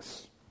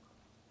weakness.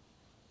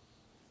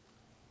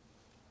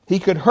 He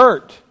could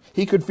hurt.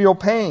 He could feel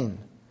pain.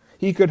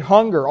 He could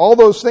hunger. All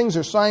those things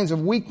are signs of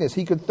weakness.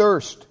 He could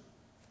thirst.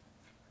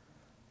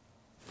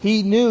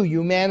 He knew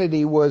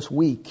humanity was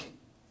weak.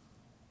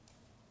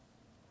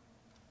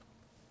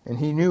 And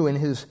He knew in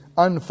His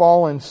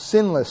unfallen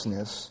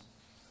sinlessness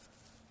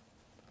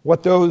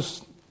what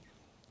those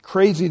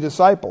crazy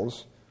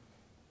disciples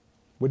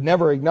would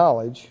never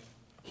acknowledge.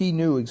 He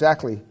knew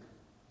exactly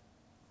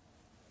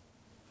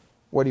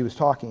what He was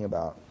talking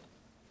about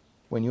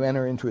when you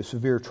enter into a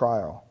severe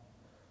trial.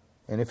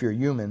 And if you're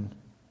human,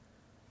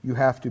 you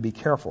have to be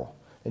careful.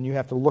 And you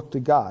have to look to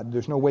God.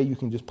 There's no way you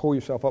can just pull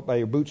yourself up by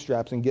your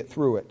bootstraps and get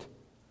through it.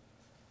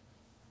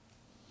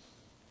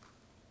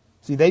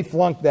 See, they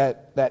flunked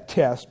that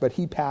test, but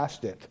He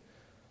passed it.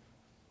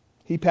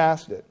 He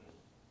passed it.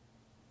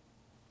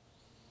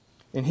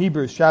 In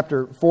Hebrews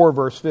chapter 4,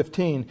 verse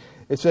 15,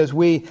 it says,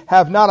 we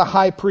have not a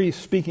high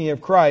priest, speaking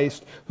of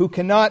Christ, who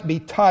cannot be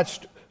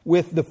touched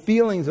with the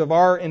feelings of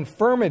our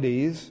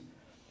infirmities,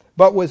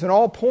 but was in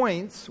all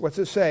points, what's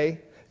it say?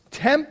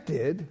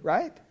 Tempted,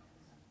 right?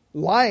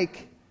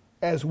 Like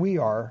as we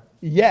are,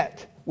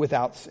 yet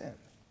without sin.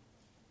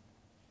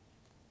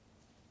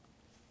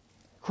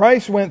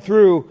 Christ went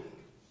through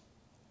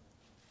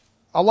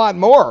a lot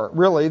more,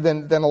 really,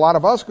 than a lot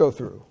of us go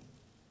through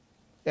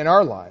in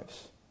our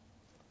lives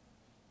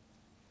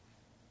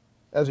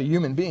as a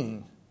human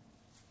being.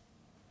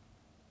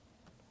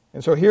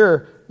 And so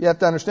here, you have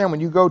to understand, when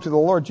you go to the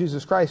Lord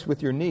Jesus Christ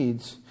with your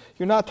needs,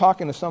 you're not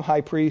talking to some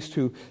high priest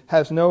who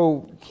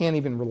can't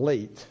even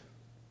relate.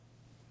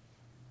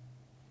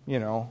 You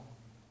know,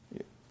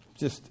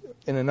 just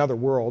in another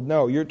world.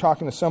 No, you're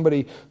talking to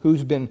somebody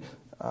who's been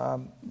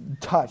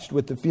touched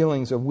with the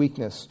feelings of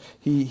weakness.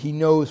 He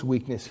knows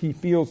weakness. He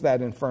feels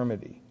that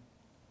infirmity.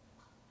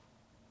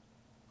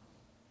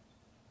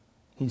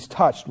 He's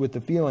touched with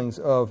the feelings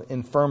of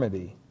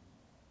infirmity.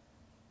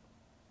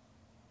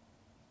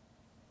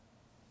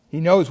 He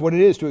knows what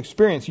it is to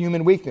experience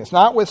human weakness.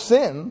 Not with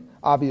sin,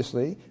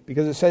 obviously,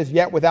 because it says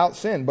yet without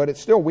sin, but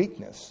it's still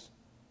weakness.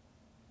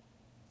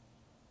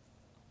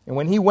 And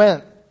when He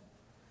went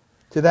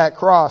to that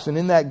cross and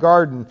in that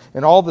garden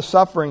and all the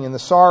suffering and the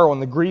sorrow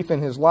and the grief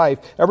in His life,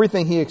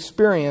 everything He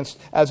experienced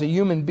as a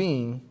human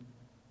being,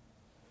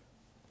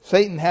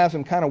 Satan has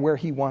Him kind of where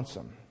he wants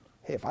Him.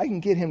 Hey, if I can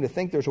get him to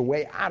think there's a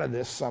way out of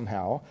this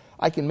somehow,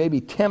 I can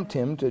maybe tempt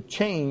him to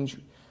change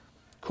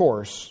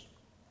course.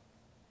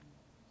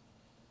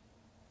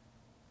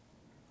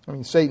 I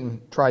mean,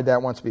 Satan tried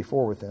that once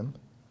before with him.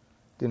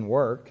 Didn't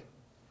work,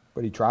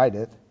 but he tried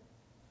it.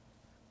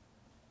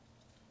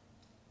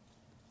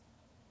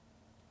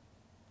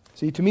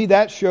 See, to me,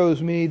 that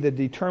shows me the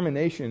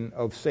determination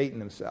of Satan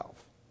himself.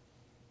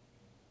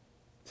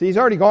 See, he's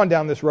already gone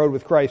down this road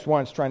with Christ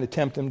once, trying to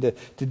tempt him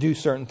to do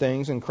certain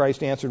things, and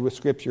Christ answered with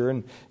Scripture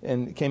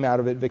and came out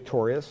of it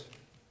victorious,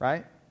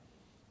 right?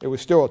 It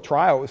was still a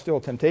trial, it was still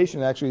a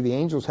temptation. Actually, the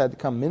angels had to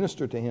come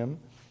minister to him.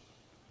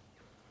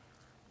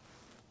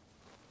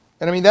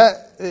 And I mean,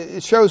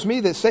 it shows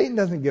me that Satan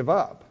doesn't give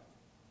up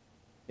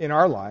in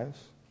our lives.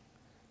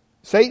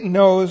 Satan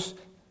knows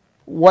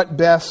what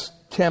best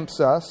tempts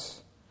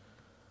us,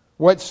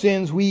 what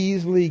sins we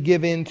easily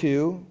give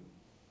into.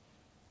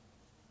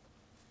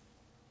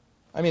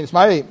 I mean, it's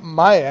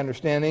my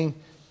understanding,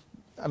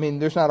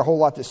 there's not a whole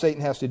lot that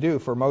Satan has to do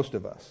for most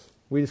of us.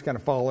 We just kind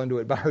of fall into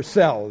it by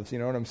ourselves, you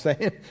know what I'm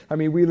saying?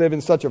 We live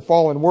in such a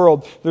fallen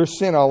world, there's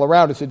sin all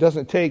around us. You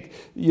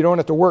don't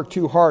have to work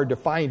too hard to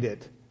find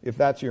it, if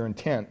that's your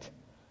intent.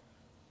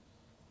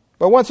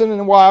 But once in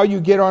a while,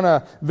 you get on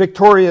a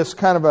victorious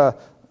kind of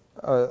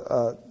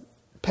a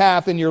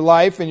path in your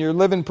life, and you're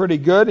living pretty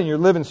good, and you're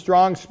living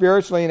strong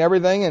spiritually and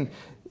everything,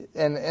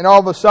 and all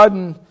of a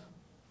sudden,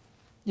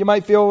 you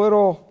might feel a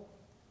little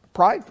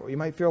prideful. You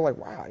might feel like,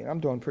 wow,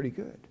 I'm doing pretty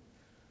good.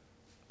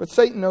 But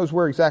Satan knows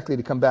where exactly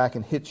to come back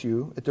and hit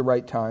you at the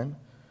right time,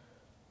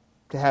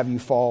 to have you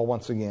fall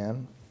once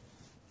again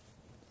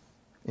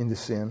into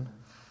sin.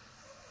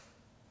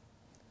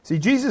 See,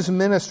 Jesus'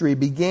 ministry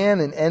began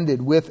and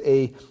ended with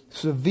a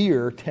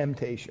severe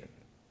temptation.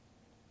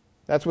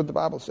 That's what the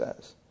Bible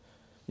says.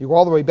 You go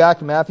all the way back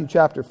to Matthew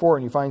chapter 4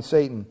 and you find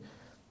Satan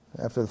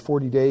after the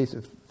 40 days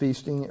of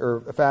feasting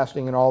or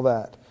fasting and all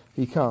that.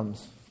 He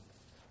comes.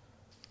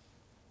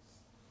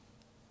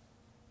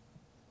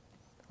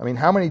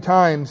 How many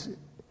times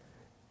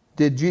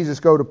did Jesus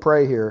go to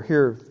pray here?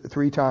 Here,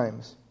 3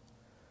 times.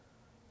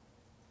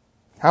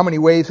 How many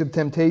waves of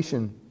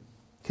temptation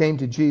came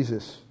to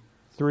Jesus?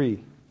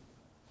 3.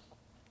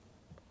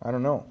 I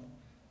don't know.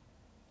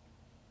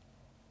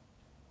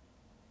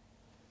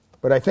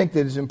 But I think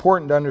that it's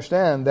important to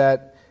understand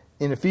that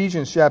in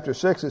Ephesians chapter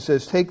 6 it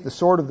says, take the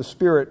sword of the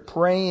Spirit,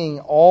 praying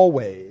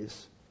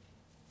always.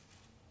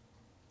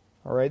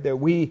 All right, that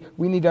we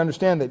need to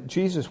understand that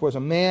Jesus was a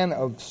man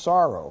of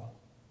sorrow.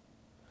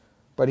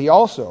 But he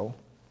also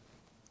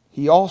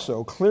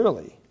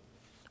clearly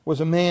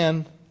was a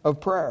man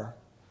of prayer.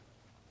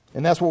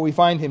 And that's what we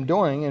find him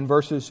doing in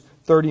verses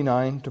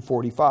 39 to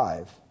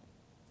 45.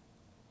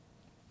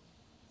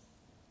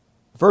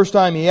 The first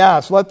time he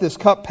asked, let this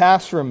cup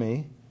pass from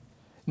me.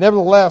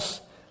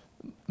 Nevertheless,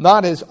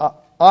 not as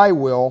I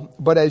will,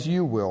 but as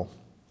you will.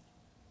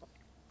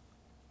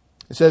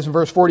 It says in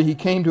verse 40, he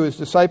came to his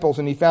disciples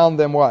and he found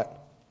them what?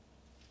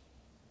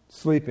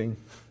 Sleeping.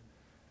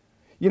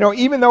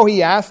 Even though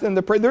he asked them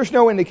to pray, there's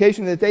no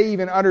indication that they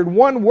even uttered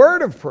one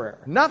word of prayer.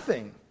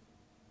 Nothing.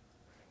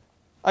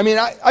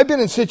 I've been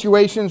in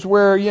situations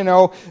where,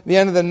 the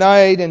end of the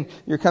night and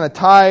you're kind of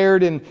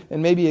tired and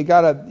maybe you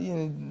got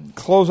to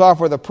close off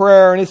with a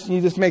prayer and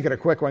you just make it a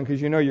quick one because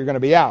you know you're going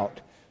to be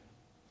out.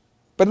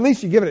 But at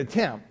least you give it an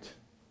attempt.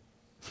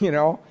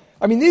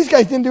 These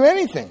guys didn't do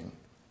anything.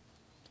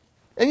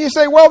 And you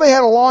say, well, they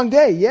had a long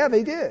day. Yeah,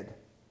 they did.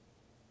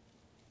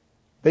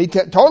 They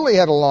totally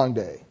had a long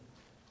day.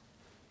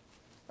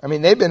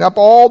 They've been up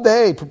all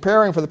day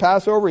preparing for the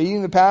Passover,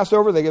 eating the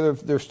Passover.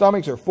 Their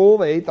stomachs are full.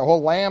 They ate the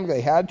whole lamb they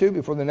had to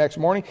before the next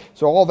morning.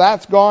 So all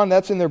that's gone.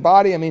 That's in their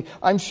body.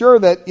 I'm sure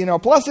that,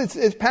 plus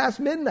it's past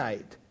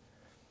midnight.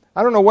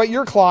 I don't know what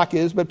your clock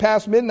is, but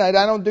past midnight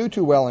I don't do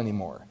too well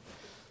anymore.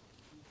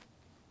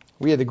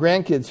 We had the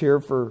grandkids here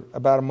for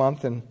about a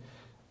month,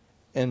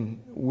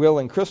 and Will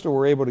and Crystal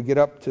were able to get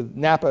up to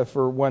Napa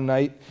for one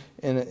night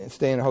and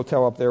stay in a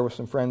hotel up there with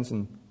some friends.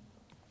 And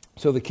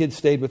so the kids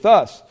stayed with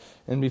us.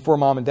 And before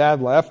Mom and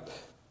Dad left,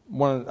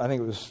 I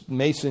think it was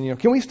Mason,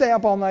 can we stay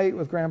up all night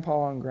with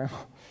Grandpa and Grandma?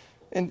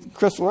 And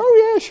Crystal,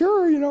 oh yeah,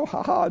 sure,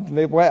 haha. And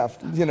they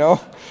left, And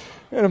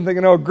I'm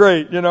thinking, oh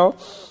great,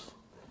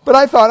 But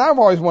I thought, I've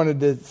always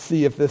wanted to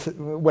see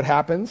what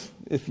happens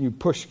if you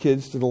push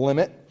kids to the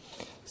limit.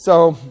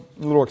 So,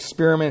 a little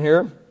experiment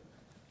here.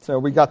 So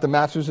we got the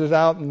mattresses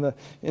out in the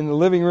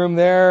living room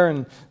there,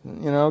 and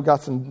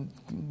got some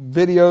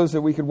videos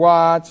that we could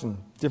watch and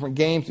different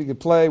games we could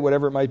play,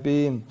 whatever it might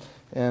be.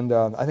 And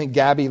I think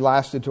Gabby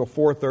lasted till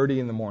 4:30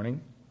 in the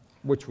morning,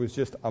 which was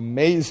just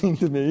amazing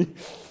to me.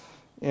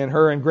 And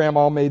her and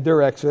Grandma made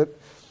their exit.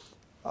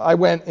 I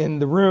went in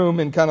the room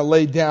and kind of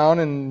laid down,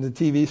 and the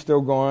TV's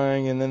still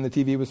going, and then the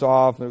TV was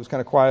off, and it was kind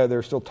of quiet. They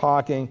were still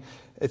talking.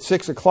 At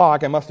 6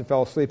 o'clock, I must have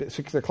fell asleep. At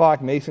 6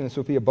 o'clock, Mason and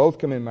Sophia both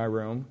come in my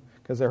room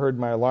because I heard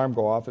my alarm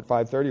go off at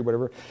 5:30 or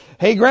whatever.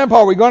 Hey, Grandpa,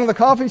 are we going to the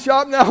coffee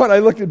shop now? And I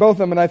looked at both of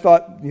them, and I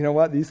thought, you know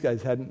what? These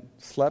guys hadn't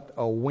slept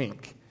a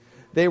wink.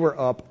 They were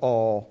up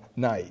all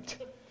night.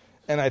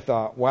 And I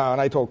thought, wow.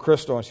 And I told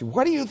Crystal, and she said,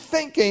 what are you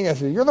thinking? I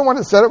said, you're the one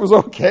that said it was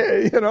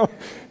okay.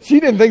 She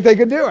didn't think they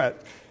could do it.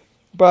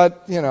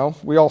 But,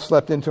 we all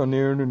slept until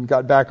noon and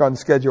got back on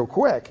schedule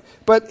quick.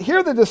 But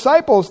here the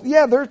disciples,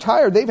 yeah, they're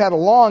tired. They've had a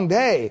long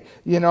day,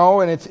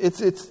 and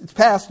it's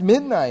past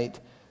midnight.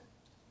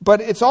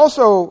 But it's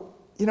also,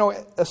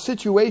 a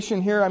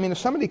situation here. If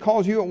somebody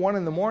calls you at 1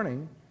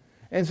 a.m.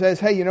 and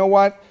says, hey, you know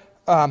what?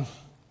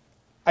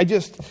 I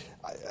just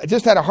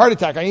had a heart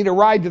attack. I need a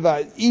ride to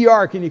the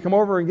ER. Can you come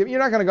over and you're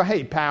not going to go,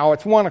 hey, pal,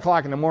 it's 1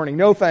 o'clock in the morning.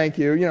 No, thank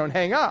you, and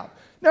hang up.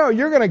 No,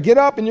 you're going to get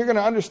up and you're going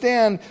to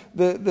understand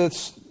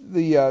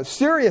the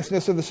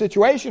seriousness of the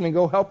situation and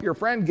go help your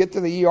friend get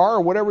to the ER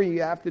or whatever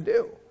you have to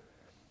do.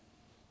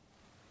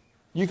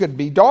 You could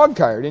be dog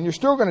tired and you're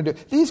still going to do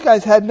it. These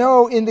guys had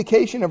no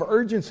indication of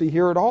urgency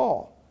here at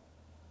all.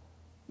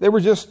 They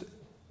were just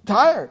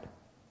tired.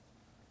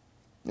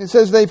 It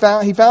says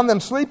he found them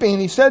sleeping,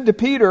 and he said to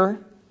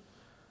Peter,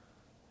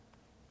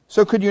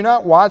 so could you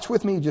not watch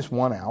with me just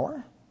 1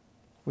 hour?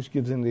 Which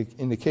gives an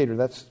indicator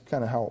that's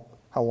kind of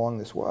how long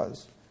this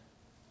was.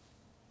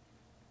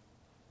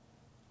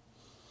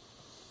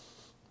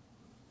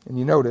 And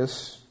you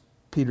notice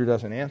Peter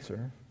doesn't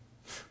answer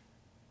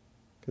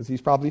because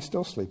he's probably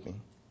still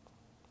sleeping.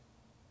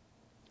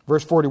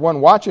 Verse 41,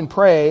 watch and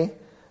pray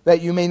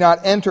that you may not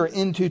enter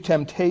into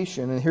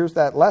temptation. And here's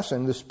that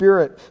lesson. The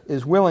spirit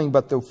is willing,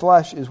 but the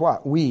flesh is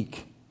what?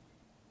 Weak.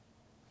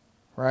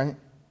 Right?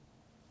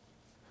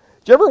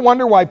 Do you ever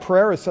wonder why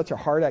prayer is such a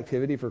hard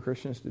activity for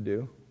Christians to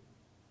do?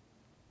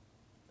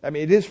 I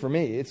mean, it is for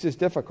me. It's just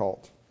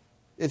difficult.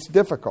 It's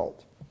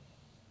difficult.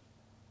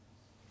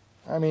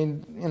 I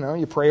mean,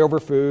 you pray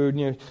over food, and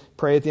you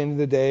pray at the end of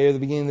the day or the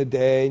beginning of the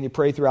day, and you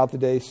pray throughout the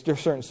day,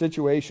 certain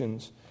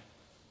situations.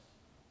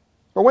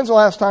 But when's the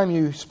last time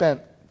you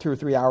spent 2 or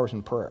 3 hours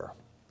in prayer?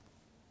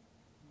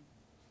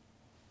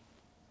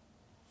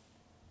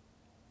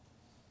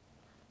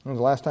 When's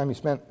the last time you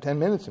spent 10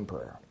 minutes in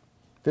prayer?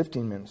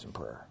 15 minutes in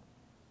prayer?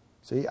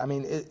 See, I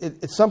mean,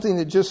 it's something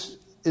that just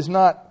is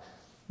not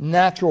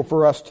natural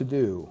for us to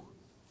do.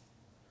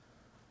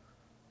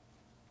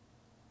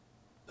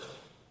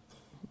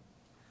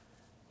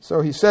 So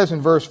he says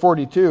in verse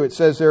 42, it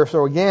says there,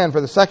 so again, for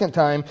the second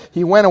time,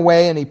 he went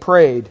away and he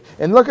prayed.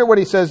 And look at what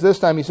he says this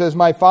time. He says,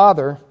 my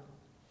Father,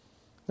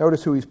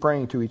 notice who he's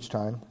praying to each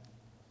time.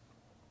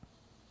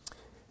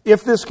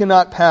 If this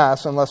cannot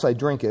pass unless I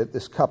drink it,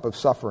 this cup of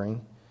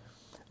suffering,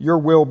 your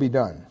will be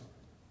done.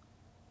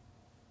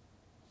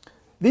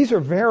 These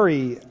are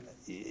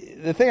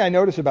the thing I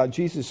notice about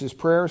Jesus'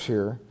 prayers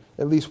here,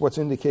 at least what's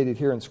indicated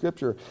here in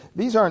Scripture,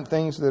 these aren't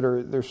things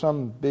they're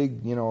some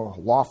big,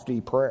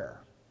 lofty prayer.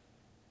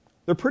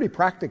 They're pretty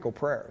practical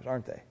prayers,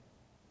 aren't they?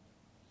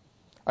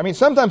 I mean,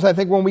 sometimes I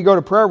think when we go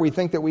to prayer, we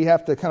think that we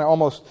have to kind of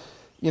almost,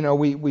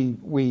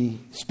 we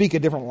speak a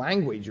different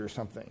language or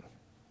something.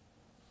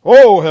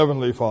 Oh,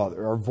 Heavenly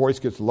Father. Our voice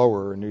gets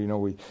lower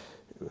and, we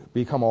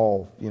become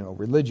all,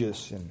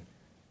 religious.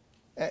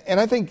 And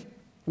I think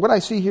what I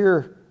see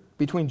here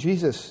between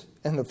Jesus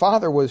and the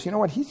Father was,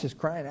 he's just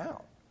crying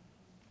out.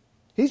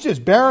 He's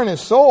just bearing his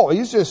soul.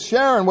 He's just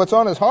sharing what's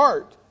on his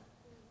heart.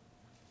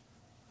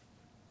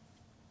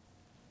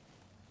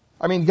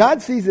 I mean,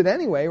 God sees it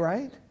anyway,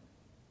 right?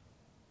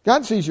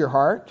 God sees your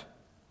heart.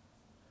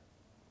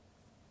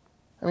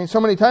 I mean, so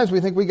many times we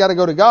think we got to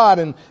go to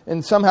God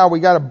and somehow we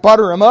got to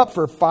butter him up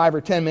for 5 or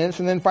 10 minutes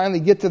and then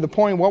finally get to the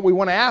point of what we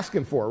want to ask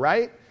him for,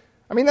 right?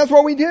 I mean, that's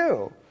what we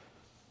do.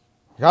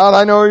 God,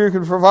 I know you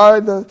can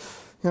provide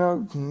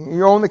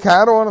you own the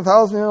cattle on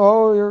 1,000,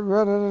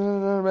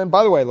 and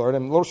by the way, Lord,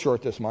 I'm a little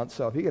short this month,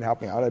 so if you could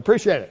help me out, I'd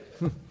appreciate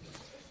it.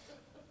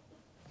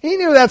 He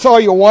knew that's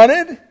all you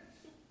wanted.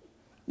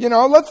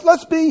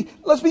 Let's be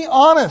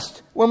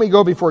honest when we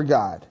go before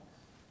God.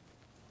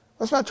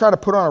 Let's not try to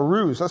put on a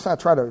ruse. Let's not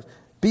try to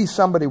be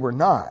somebody we're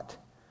not.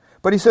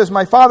 But he says,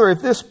 my Father,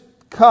 if this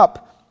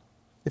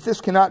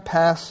cannot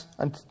pass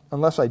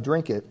unless I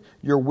drink it,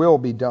 your will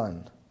be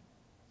done.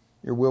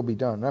 Your will be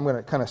done. And I'm going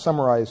to kind of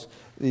summarize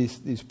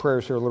these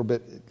prayers here a little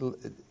bit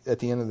at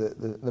the end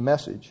of the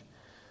message.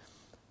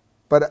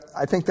 But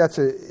I think that's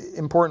an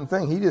important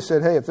thing. He just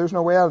said, hey, if there's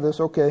no way out of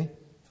this, okay,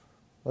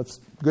 that's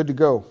good to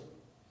go.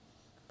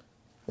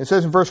 It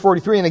says in verse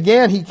 43, and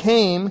again he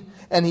came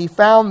and he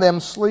found them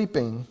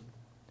sleeping.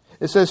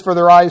 It says, for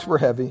their eyes were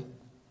heavy.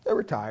 They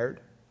were tired.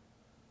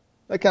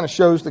 That kind of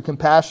shows the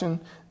compassion,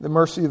 the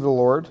mercy of the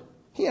Lord.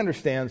 He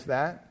understands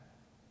that.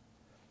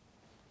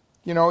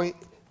 He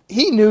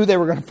knew they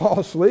were going to fall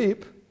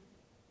asleep.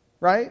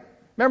 Right?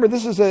 Remember,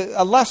 this is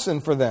a lesson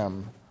for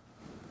them.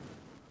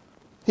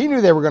 He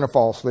knew they were going to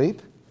fall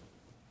asleep.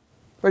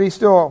 But he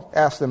still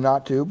asked them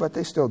not to, but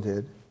they still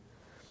did.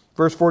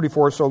 Verse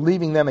 44, so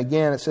leaving them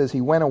again, it says he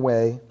went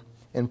away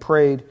and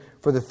prayed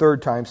for the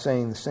third time,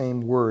 saying the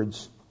same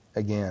words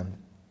again.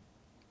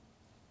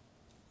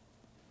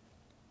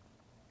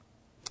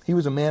 He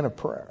was a man of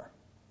prayer.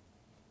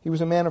 He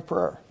was a man of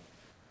prayer.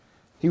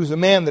 He was a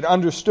man that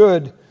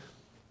understood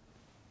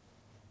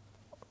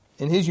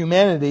in his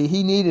humanity,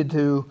 he needed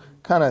to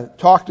kind of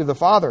talk to the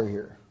Father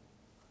here.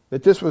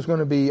 That this was going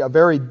to be a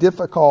very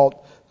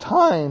difficult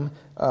time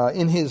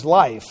in his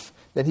life,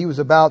 that he was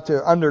about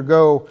to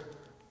undergo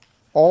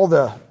all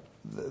the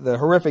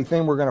horrific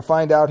thing we're going to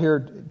find out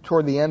here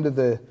toward the end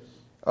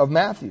of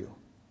Matthew.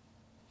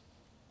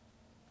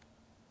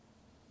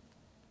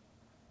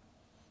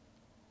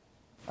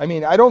 I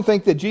mean, I don't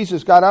think that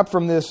Jesus got up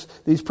from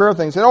these prayer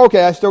things and said,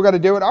 okay, I still got to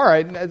do it. All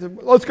right,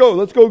 let's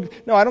go.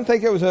 No, I don't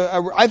think it was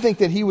I think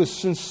that he was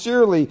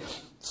sincerely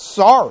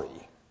sorrowful.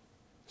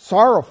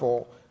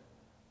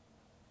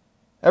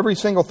 Every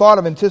single thought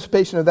of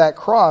anticipation of that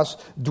cross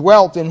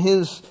dwelt in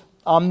his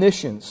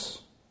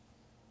omniscience.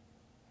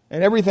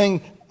 And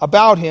everything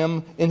about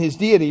him in his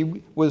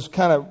deity was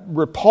kind of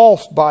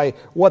repulsed by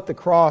what the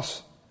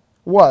cross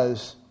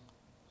was.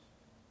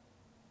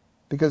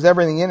 Because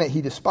everything in it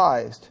he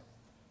despised.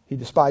 He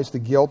despised the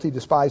guilt, he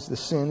despised the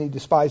sin, he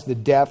despised the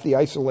death, the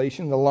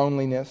isolation, the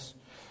loneliness,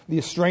 the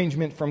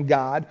estrangement from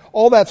God,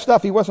 all that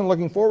stuff, he wasn't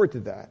looking forward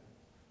to that.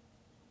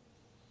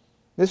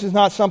 This is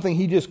not something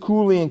he just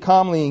coolly and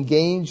calmly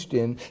engaged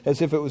in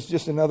as if it was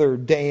just another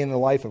day in the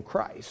life of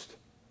Christ.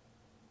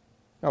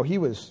 No, he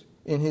was,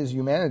 in his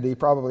humanity,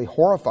 probably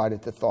horrified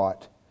at the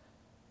thought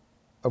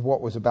of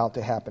what was about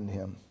to happen to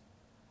him.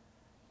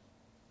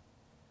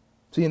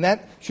 See, and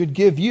that should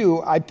give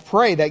you, I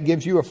pray that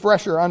gives you a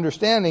fresher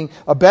understanding,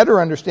 a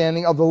better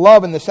understanding of the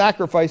love and the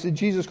sacrifice that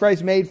Jesus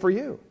Christ made for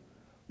you.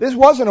 This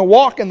wasn't a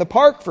walk in the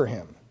park for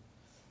him.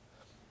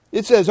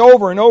 It says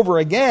over and over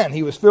again,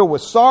 he was filled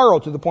with sorrow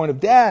to the point of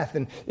death,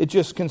 and it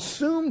just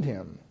consumed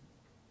him.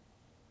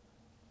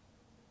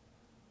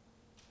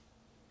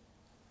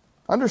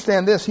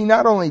 Understand this, he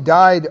not only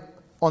died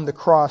on the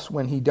cross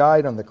when he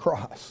died on the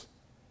cross,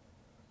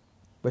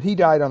 but he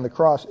died on the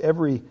cross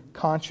every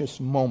conscious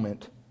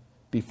moment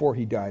before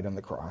he died on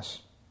the cross.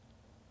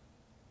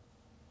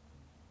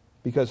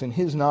 Because in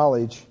his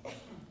knowledge,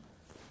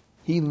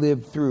 he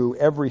lived through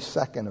every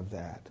second of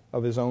that,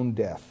 of his own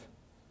death.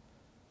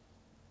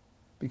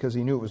 Because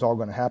he knew it was all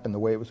going to happen the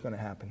way it was going to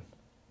happen.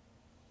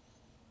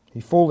 He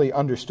fully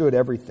understood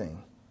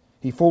everything.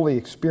 He fully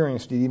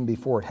experienced it even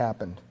before it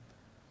happened.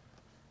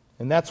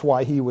 And that's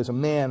why he was a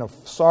man of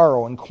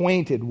sorrow and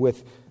acquainted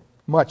with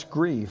much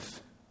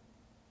grief.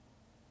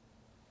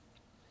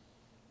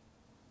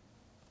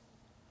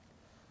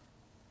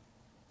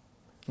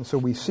 And so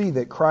we see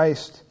that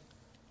Christ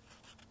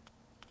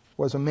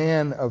was a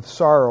man of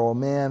sorrow, a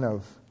man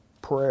of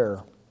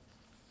prayer.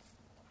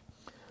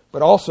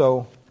 But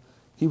also,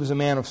 he was a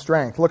man of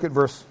strength. Look at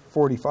verse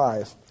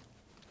 45.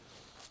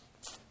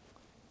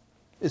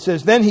 It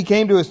says, "Then he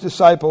came to his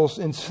disciples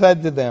and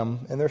said to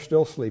them," and they're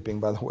still sleeping,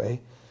 by the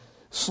way,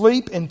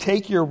 "Sleep and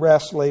take your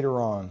rest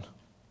later on."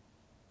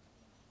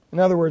 In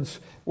other words,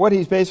 what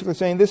he's basically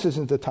saying, this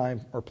isn't the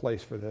time or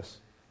place for this.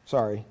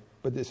 Sorry,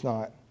 but it's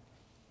not.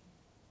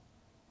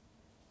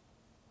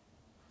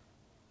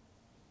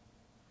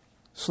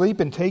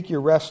 Sleep and take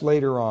your rest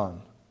later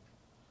on.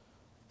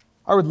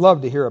 I would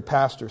love to hear a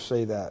pastor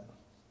say that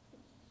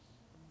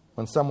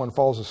when someone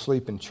falls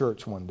asleep in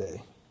church one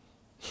day.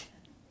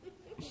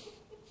 I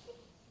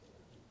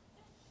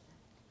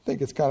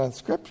think it's kind of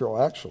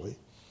scriptural, actually.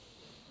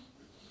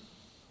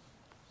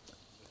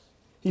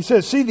 He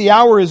says, "See, the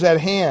hour is at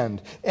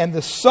hand, and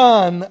the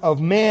Son of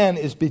Man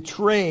is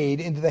betrayed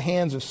into the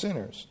hands of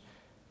sinners."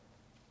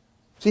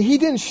 See, he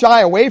didn't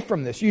shy away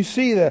from this. You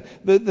see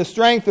the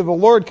strength of the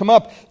Lord come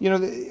up. You know,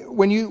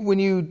 when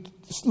you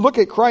look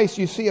at Christ,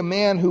 you see a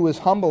man who was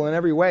humble in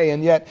every way,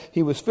 and yet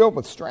he was filled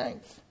with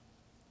strength.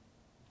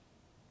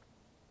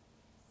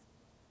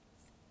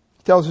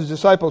 He tells his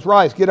disciples,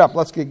 "Rise, get up,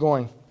 let's get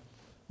going.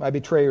 My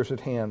betrayer's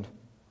at hand."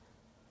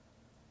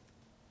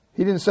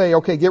 He didn't say,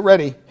 "Okay, get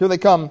ready, here they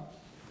come.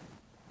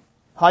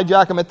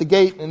 Hijack them at the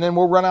gate, and then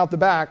we'll run out the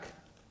back.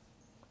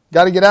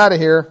 Got to get out of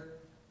here."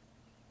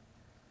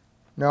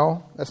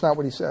 No, that's not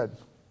what he said.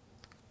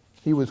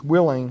 He was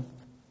willing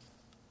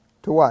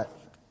to what?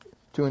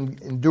 To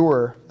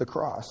endure the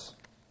cross.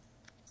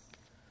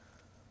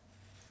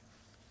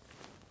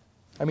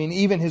 I mean,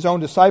 even his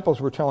own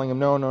disciples were telling him,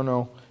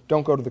 no,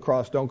 don't go to the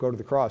cross, don't go to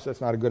the cross. That's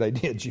not a good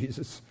idea,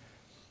 Jesus.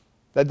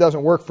 That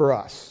doesn't work for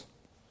us.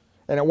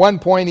 And at one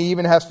point, he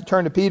even has to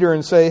turn to Peter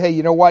and say, "Hey,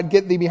 you know what?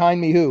 Get thee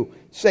behind me," who?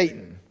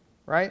 Satan,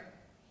 right?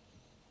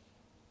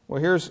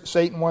 Well, here's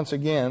Satan once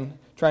again,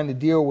 trying to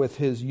deal with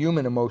his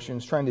human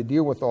emotions, trying to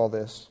deal with all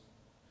this.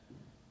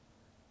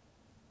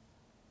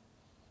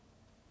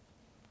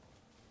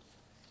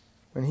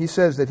 When he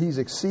says that he's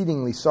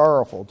exceedingly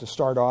sorrowful to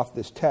start off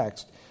this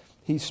text,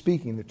 he's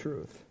speaking the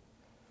truth.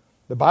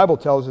 The Bible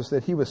tells us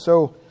that he was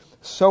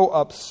so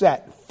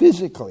upset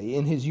physically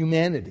in his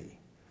humanity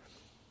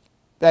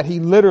that he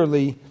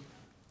literally,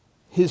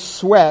 his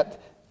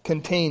sweat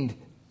contained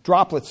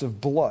droplets of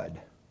blood.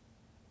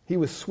 He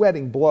was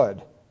sweating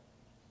blood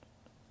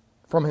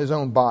from his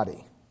own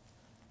body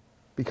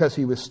because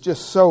he was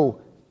just so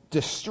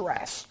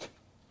distressed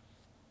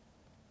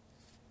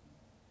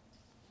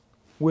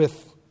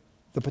with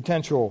the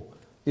potential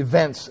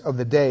events of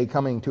the day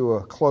coming to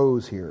a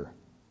close here.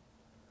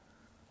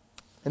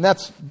 And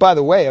that's, by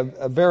the way,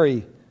 a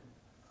very,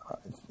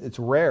 it's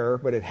rare,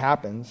 but it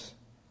happens,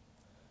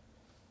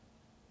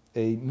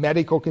 a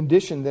medical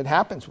condition that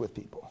happens with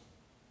people.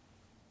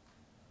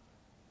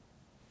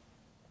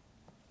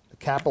 The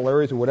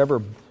capillaries or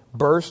whatever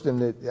burst,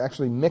 and it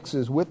actually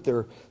mixes with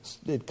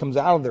it comes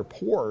out of their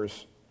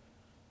pores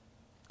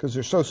because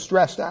they're so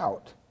stressed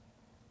out.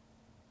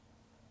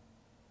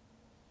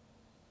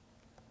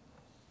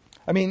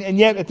 I mean, and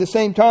yet at the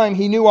same time,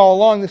 he knew all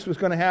along this was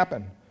going to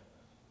happen.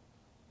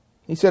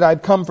 He said,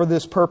 "I've come for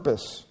this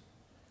purpose.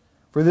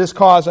 For this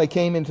cause I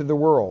came into the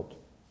world."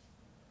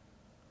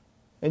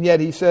 And yet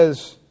he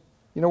says,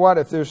 "You know what?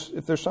 If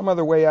there's some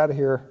other way out of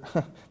here,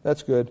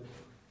 that's good.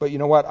 But you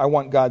know what? I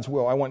want God's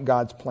will. I want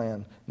God's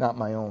plan, not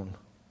my own."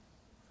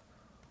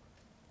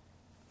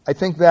 I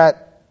think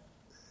that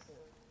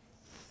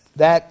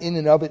in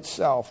and of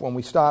itself, when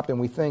we stop and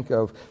we think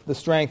of the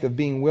strength of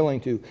being willing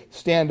to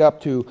stand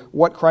up to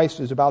what Christ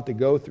is about to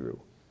go through,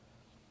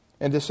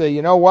 and to say,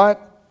 you know what?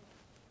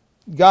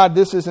 God,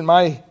 this isn't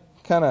my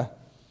kind of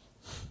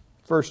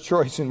first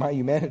choice in my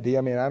humanity.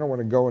 I mean, I don't want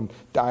to go and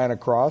die on a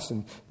cross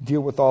and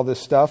deal with all this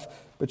stuff.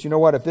 But you know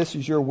what? If this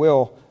is your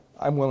will,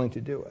 I'm willing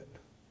to do it.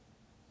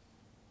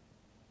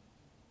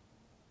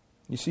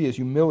 You see his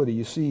humility.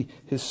 You see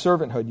his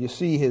servanthood. You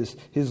see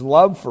his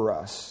love for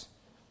us.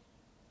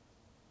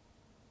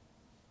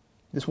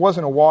 This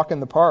wasn't a walk in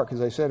the park,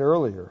 as I said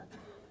earlier.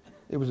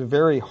 It was a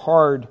very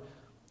hard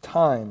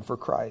time for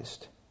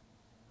Christ.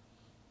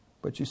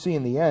 But you see,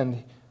 in the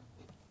end,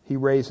 he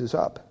raises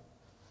up.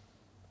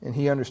 And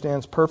he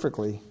understands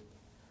perfectly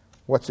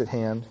what's at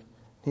hand.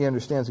 He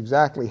understands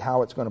exactly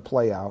how it's going to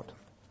play out.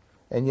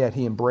 And yet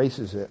he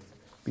embraces it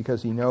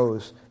because he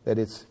knows that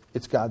it's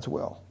God's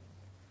will.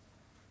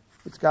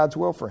 It's God's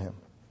will for him.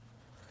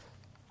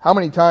 How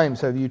many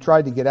times have you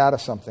tried to get out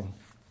of something?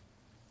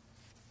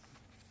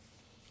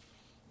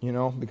 You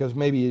know, because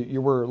maybe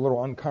you were a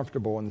little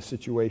uncomfortable in the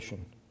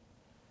situation.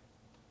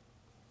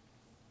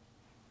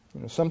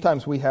 You know,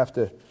 sometimes we have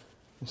to,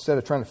 instead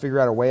of trying to figure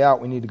out a way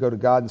out, we need to go to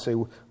God and say,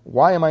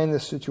 why am I in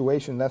this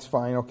situation? That's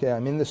fine. Okay,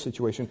 I'm in this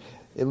situation.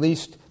 At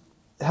least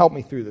help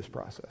me through this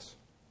process.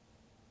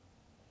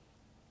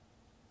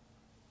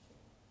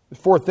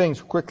 There's 4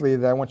 things quickly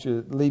that I want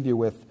you to leave you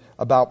with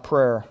about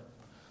prayer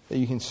that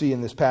you can see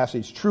in this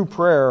passage. True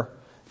prayer,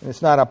 and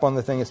it's not up on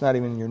the thing, it's not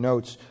even in your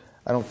notes,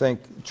 I don't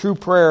think. True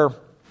prayer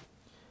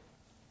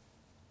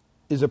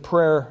is a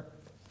prayer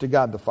to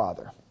God the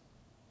Father.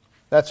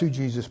 That's who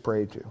Jesus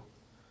prayed to.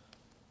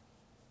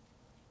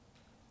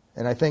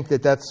 And I think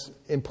that that's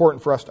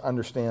important for us to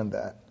understand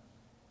that.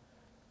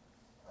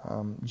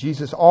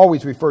 Jesus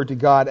always referred to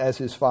God as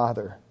his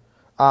Father,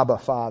 Abba,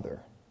 Father.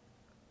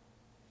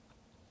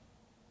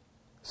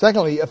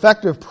 Secondly,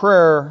 effective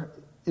prayer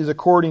is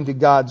according to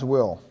God's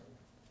will.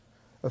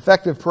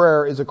 Effective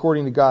prayer is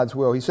according to God's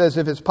will. He says,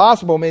 if it's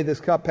possible, may this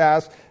cup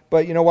pass,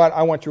 but you know what?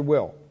 I want your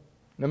will,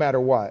 no matter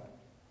what.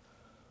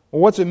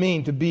 Well, what's it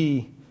mean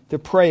to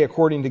pray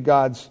according to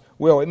God's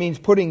will? It means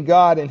putting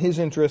God and his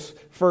interests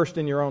first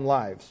in your own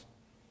lives.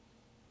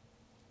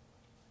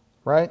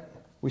 Right?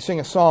 We sing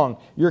a song,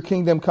 your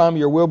kingdom come,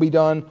 your will be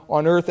done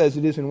on earth as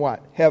it is in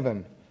what?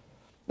 Heaven.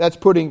 That's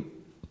putting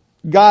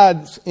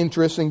God's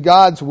interests and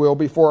God's will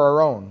before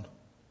our own.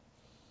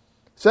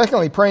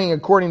 Secondly, praying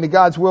according to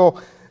God's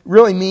will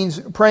really means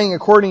praying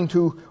according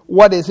to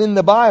what is in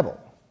the Bible.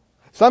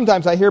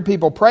 Sometimes I hear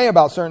people pray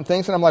about certain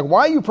things and I'm like,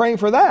 why are you praying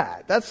for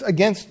that? That's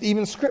against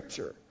even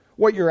Scripture,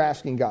 what you're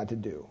asking God to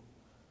do.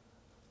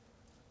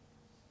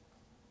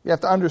 You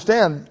have to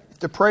understand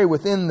to pray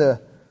within the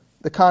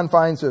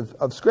confines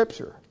of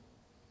Scripture.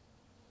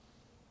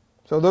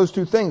 So those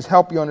 2 things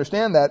help you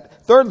understand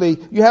that. Thirdly,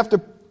 you have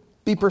to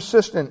be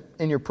persistent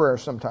in your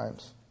prayers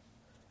sometimes.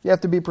 You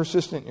have to be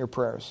persistent in your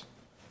prayers.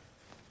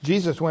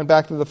 Jesus went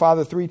back to the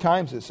Father 3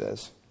 times, it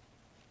says.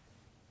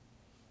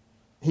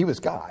 He was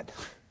God.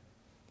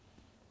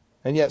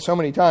 And yet so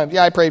many times,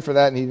 I prayed for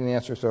that and he didn't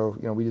answer, so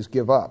we just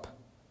give up.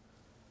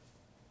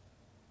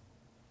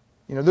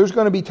 There's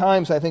going to be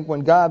times, I think,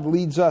 when God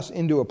leads us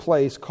into a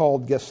place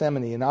called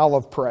Gethsemane, an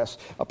olive press,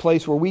 a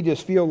place where we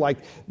just feel like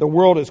the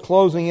world is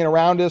closing in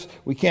around us.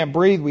 We can't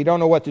breathe. We don't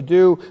know what to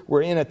do.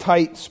 We're in a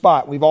tight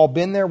spot. We've all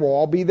been there. We'll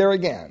all be there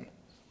again.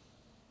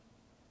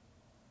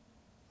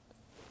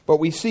 But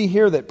we see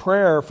here that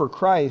prayer for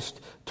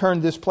Christ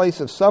turned this place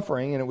of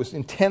suffering, and it was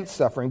intense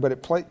suffering, but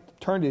it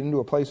turned it into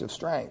a place of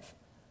strength.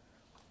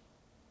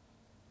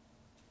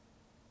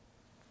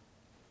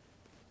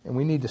 And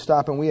we need to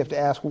stop and we have to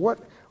ask,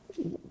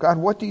 God,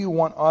 what do you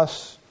want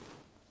us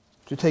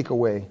to take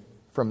away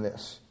from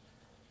this?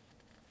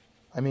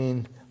 I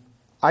mean,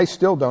 I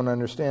still don't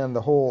understand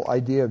the whole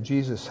idea of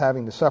Jesus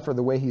having to suffer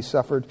the way he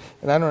suffered,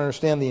 and I don't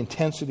understand the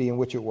intensity in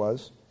which it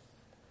was.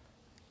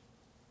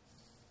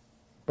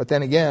 But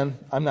then again,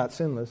 I'm not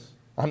sinless.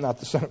 I'm not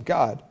the Son of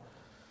God.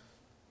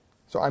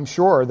 So I'm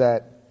sure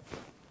that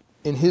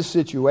in his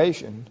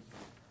situation,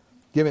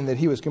 given that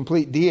he was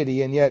complete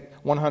deity and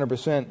yet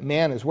 100%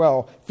 man as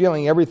well,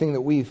 feeling everything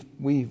that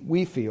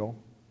we feel,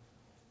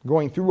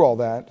 going through all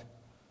that,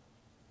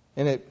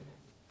 and at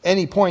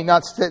any point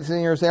not sitting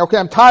here and saying, okay,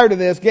 I'm tired of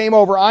this, game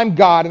over, I'm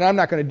God, and I'm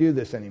not going to do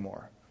this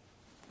anymore.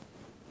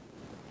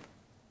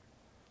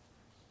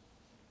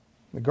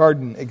 The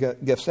Garden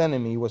of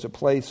Gethsemane was a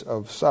place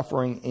of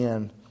suffering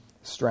and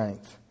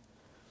strength.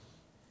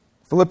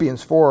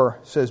 Philippians 4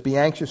 says, be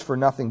anxious for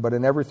nothing, but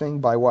in everything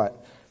by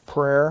what?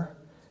 Prayer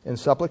and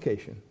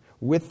supplication,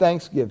 with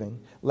thanksgiving,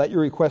 let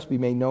your requests be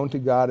made known to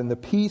God, and the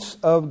peace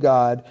of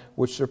God,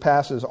 which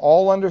surpasses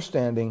all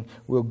understanding,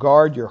 will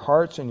guard your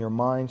hearts and your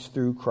minds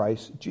through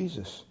Christ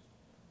Jesus.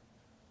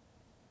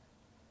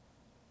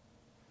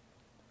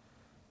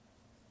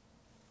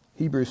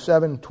 Hebrews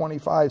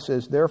 7:25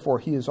 says, therefore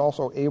he is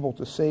also able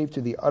to save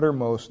to the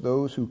uttermost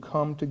those who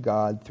come to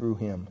God through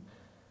him,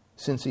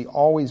 since he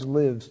always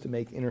lives to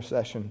make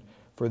intercession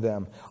for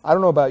them. I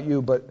don't know about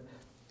you, but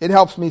it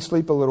helps me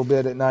sleep a little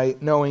bit at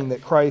night knowing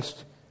that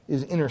Christ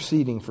is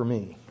interceding for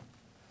me.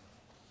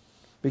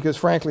 Because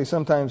frankly,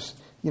 sometimes,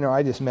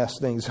 I just mess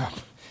things up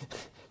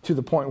to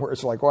the point where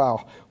it's like,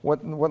 wow,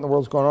 what in the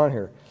world's going on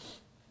here?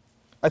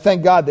 I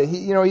thank God that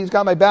He's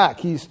got my back.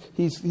 He's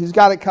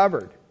got it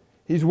covered.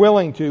 He's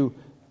willing to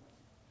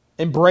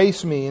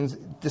embrace me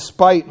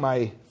despite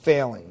my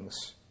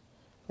failings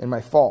and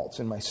my faults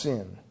and my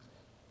sin.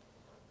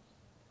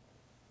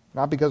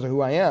 Not because of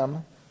who I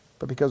am,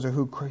 but because of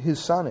who His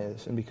Son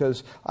is, and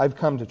because I've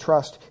come to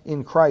trust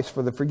in Christ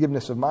for the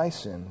forgiveness of my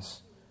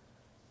sins.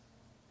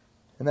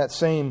 And that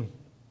same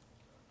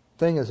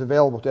thing is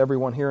available to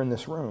everyone here in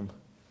this room.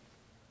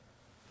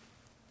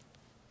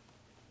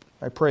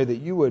 I pray that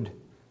you would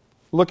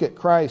look at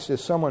Christ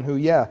as someone who,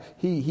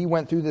 he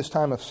went through this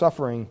time of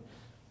suffering,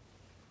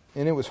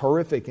 and it was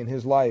horrific in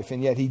His life,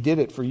 and yet He did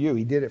it for you.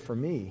 He did it for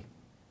me.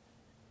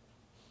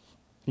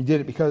 He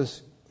did it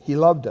because He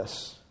loved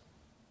us.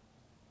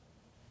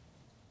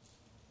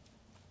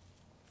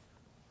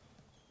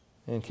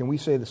 And can we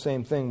say the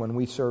same thing when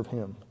we serve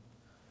Him?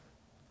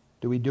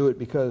 Do we do it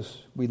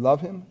because we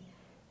love Him,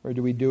 or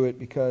do we do it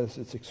because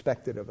it's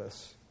expected of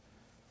us?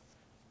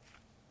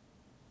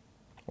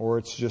 Or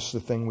it's just the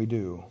thing we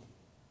do?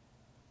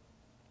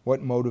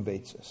 What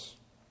motivates us?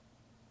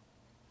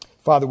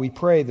 Father, we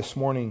pray this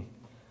morning,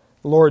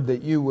 Lord,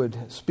 that you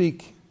would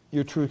speak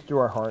your truth to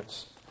our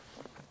hearts.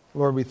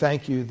 Lord, we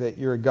thank you that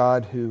you're a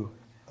God who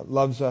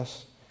loves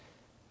us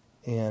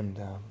and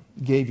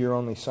gave your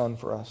only Son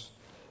for us.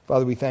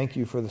 Father, we thank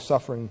you for the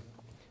suffering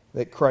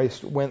that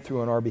Christ went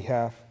through on our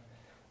behalf.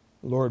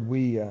 Lord,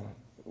 we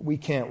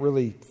can't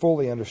really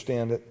fully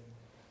understand it,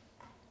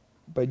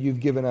 but you've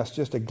given us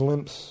just a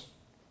glimpse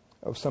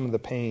of some of the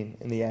pain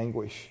and the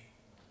anguish.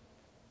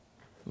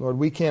 Lord,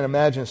 we can't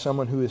imagine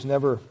someone who has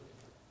never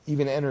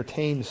even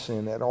entertained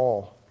sin at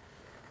all,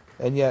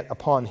 and yet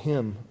upon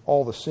Him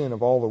all the sin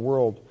of all the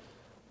world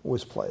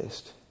was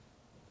placed.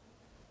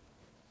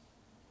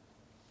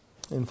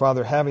 And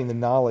Father, having the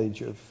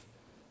knowledge of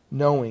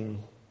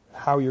knowing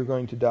how you're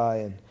going to die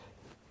and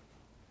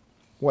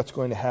what's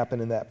going to happen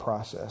in that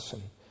process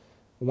and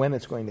when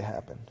it's going to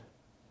happen.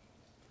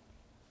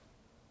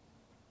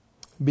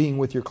 Being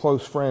with your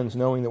close friends,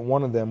 knowing that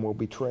one of them will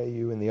betray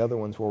you and the other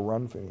ones will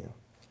run from you.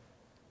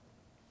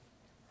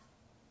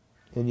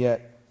 And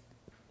yet,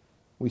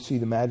 we see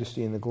the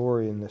majesty and the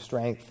glory and the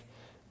strength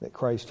that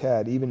Christ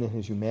had, even in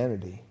His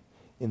humanity,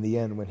 in the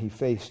end when He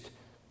faced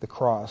the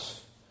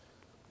cross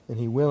and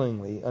He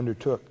willingly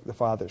undertook the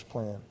Father's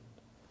plan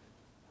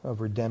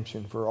of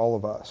redemption for all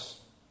of us.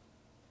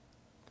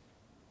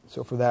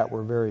 So for that,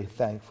 we're very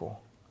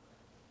thankful,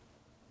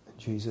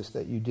 Jesus,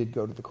 that you did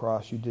go to the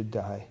cross, you did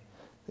die,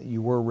 that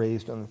you were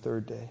raised on the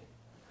third day,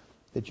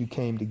 that you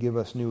came to give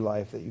us new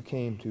life, that you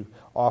came to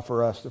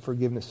offer us the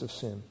forgiveness of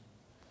sin.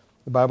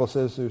 The Bible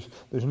says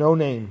there's no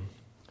name,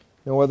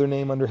 no other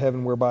name under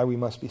heaven whereby we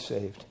must be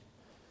saved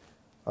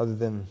other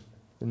than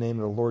the name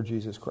of the Lord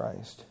Jesus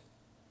Christ.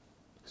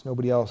 Because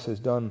nobody else has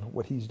done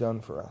what He's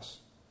done for us.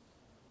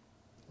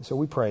 And so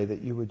we pray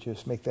that you would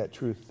just make that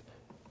truth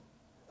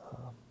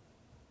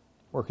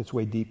work its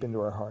way deep into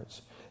our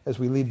hearts. As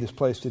we leave this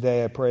place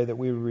today, I pray that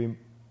we would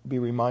be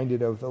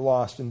reminded of the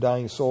lost and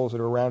dying souls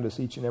that are around us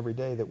each and every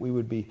day, that we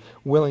would be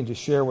willing to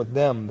share with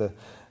them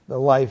the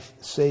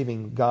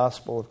life-saving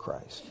gospel of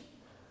Christ,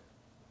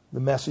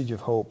 the message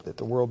of hope that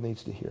the world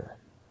needs to hear,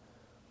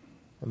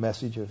 a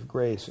message of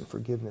grace and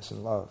forgiveness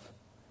and love.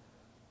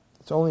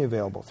 It's only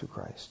available through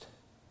Christ.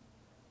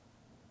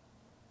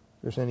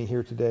 If there's any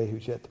here today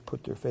who's yet to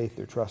put their faith,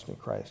 their trust in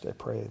Christ, I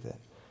pray that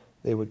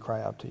they would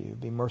cry out to you,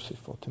 be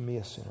merciful to me,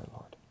 a sinner,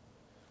 Lord.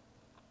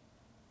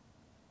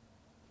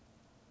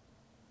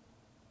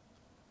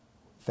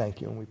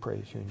 Thank you, and we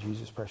praise you in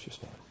Jesus' precious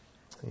name.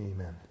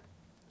 Amen.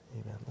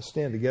 Amen. Let's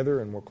stand together,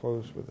 and we'll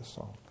close with a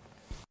song.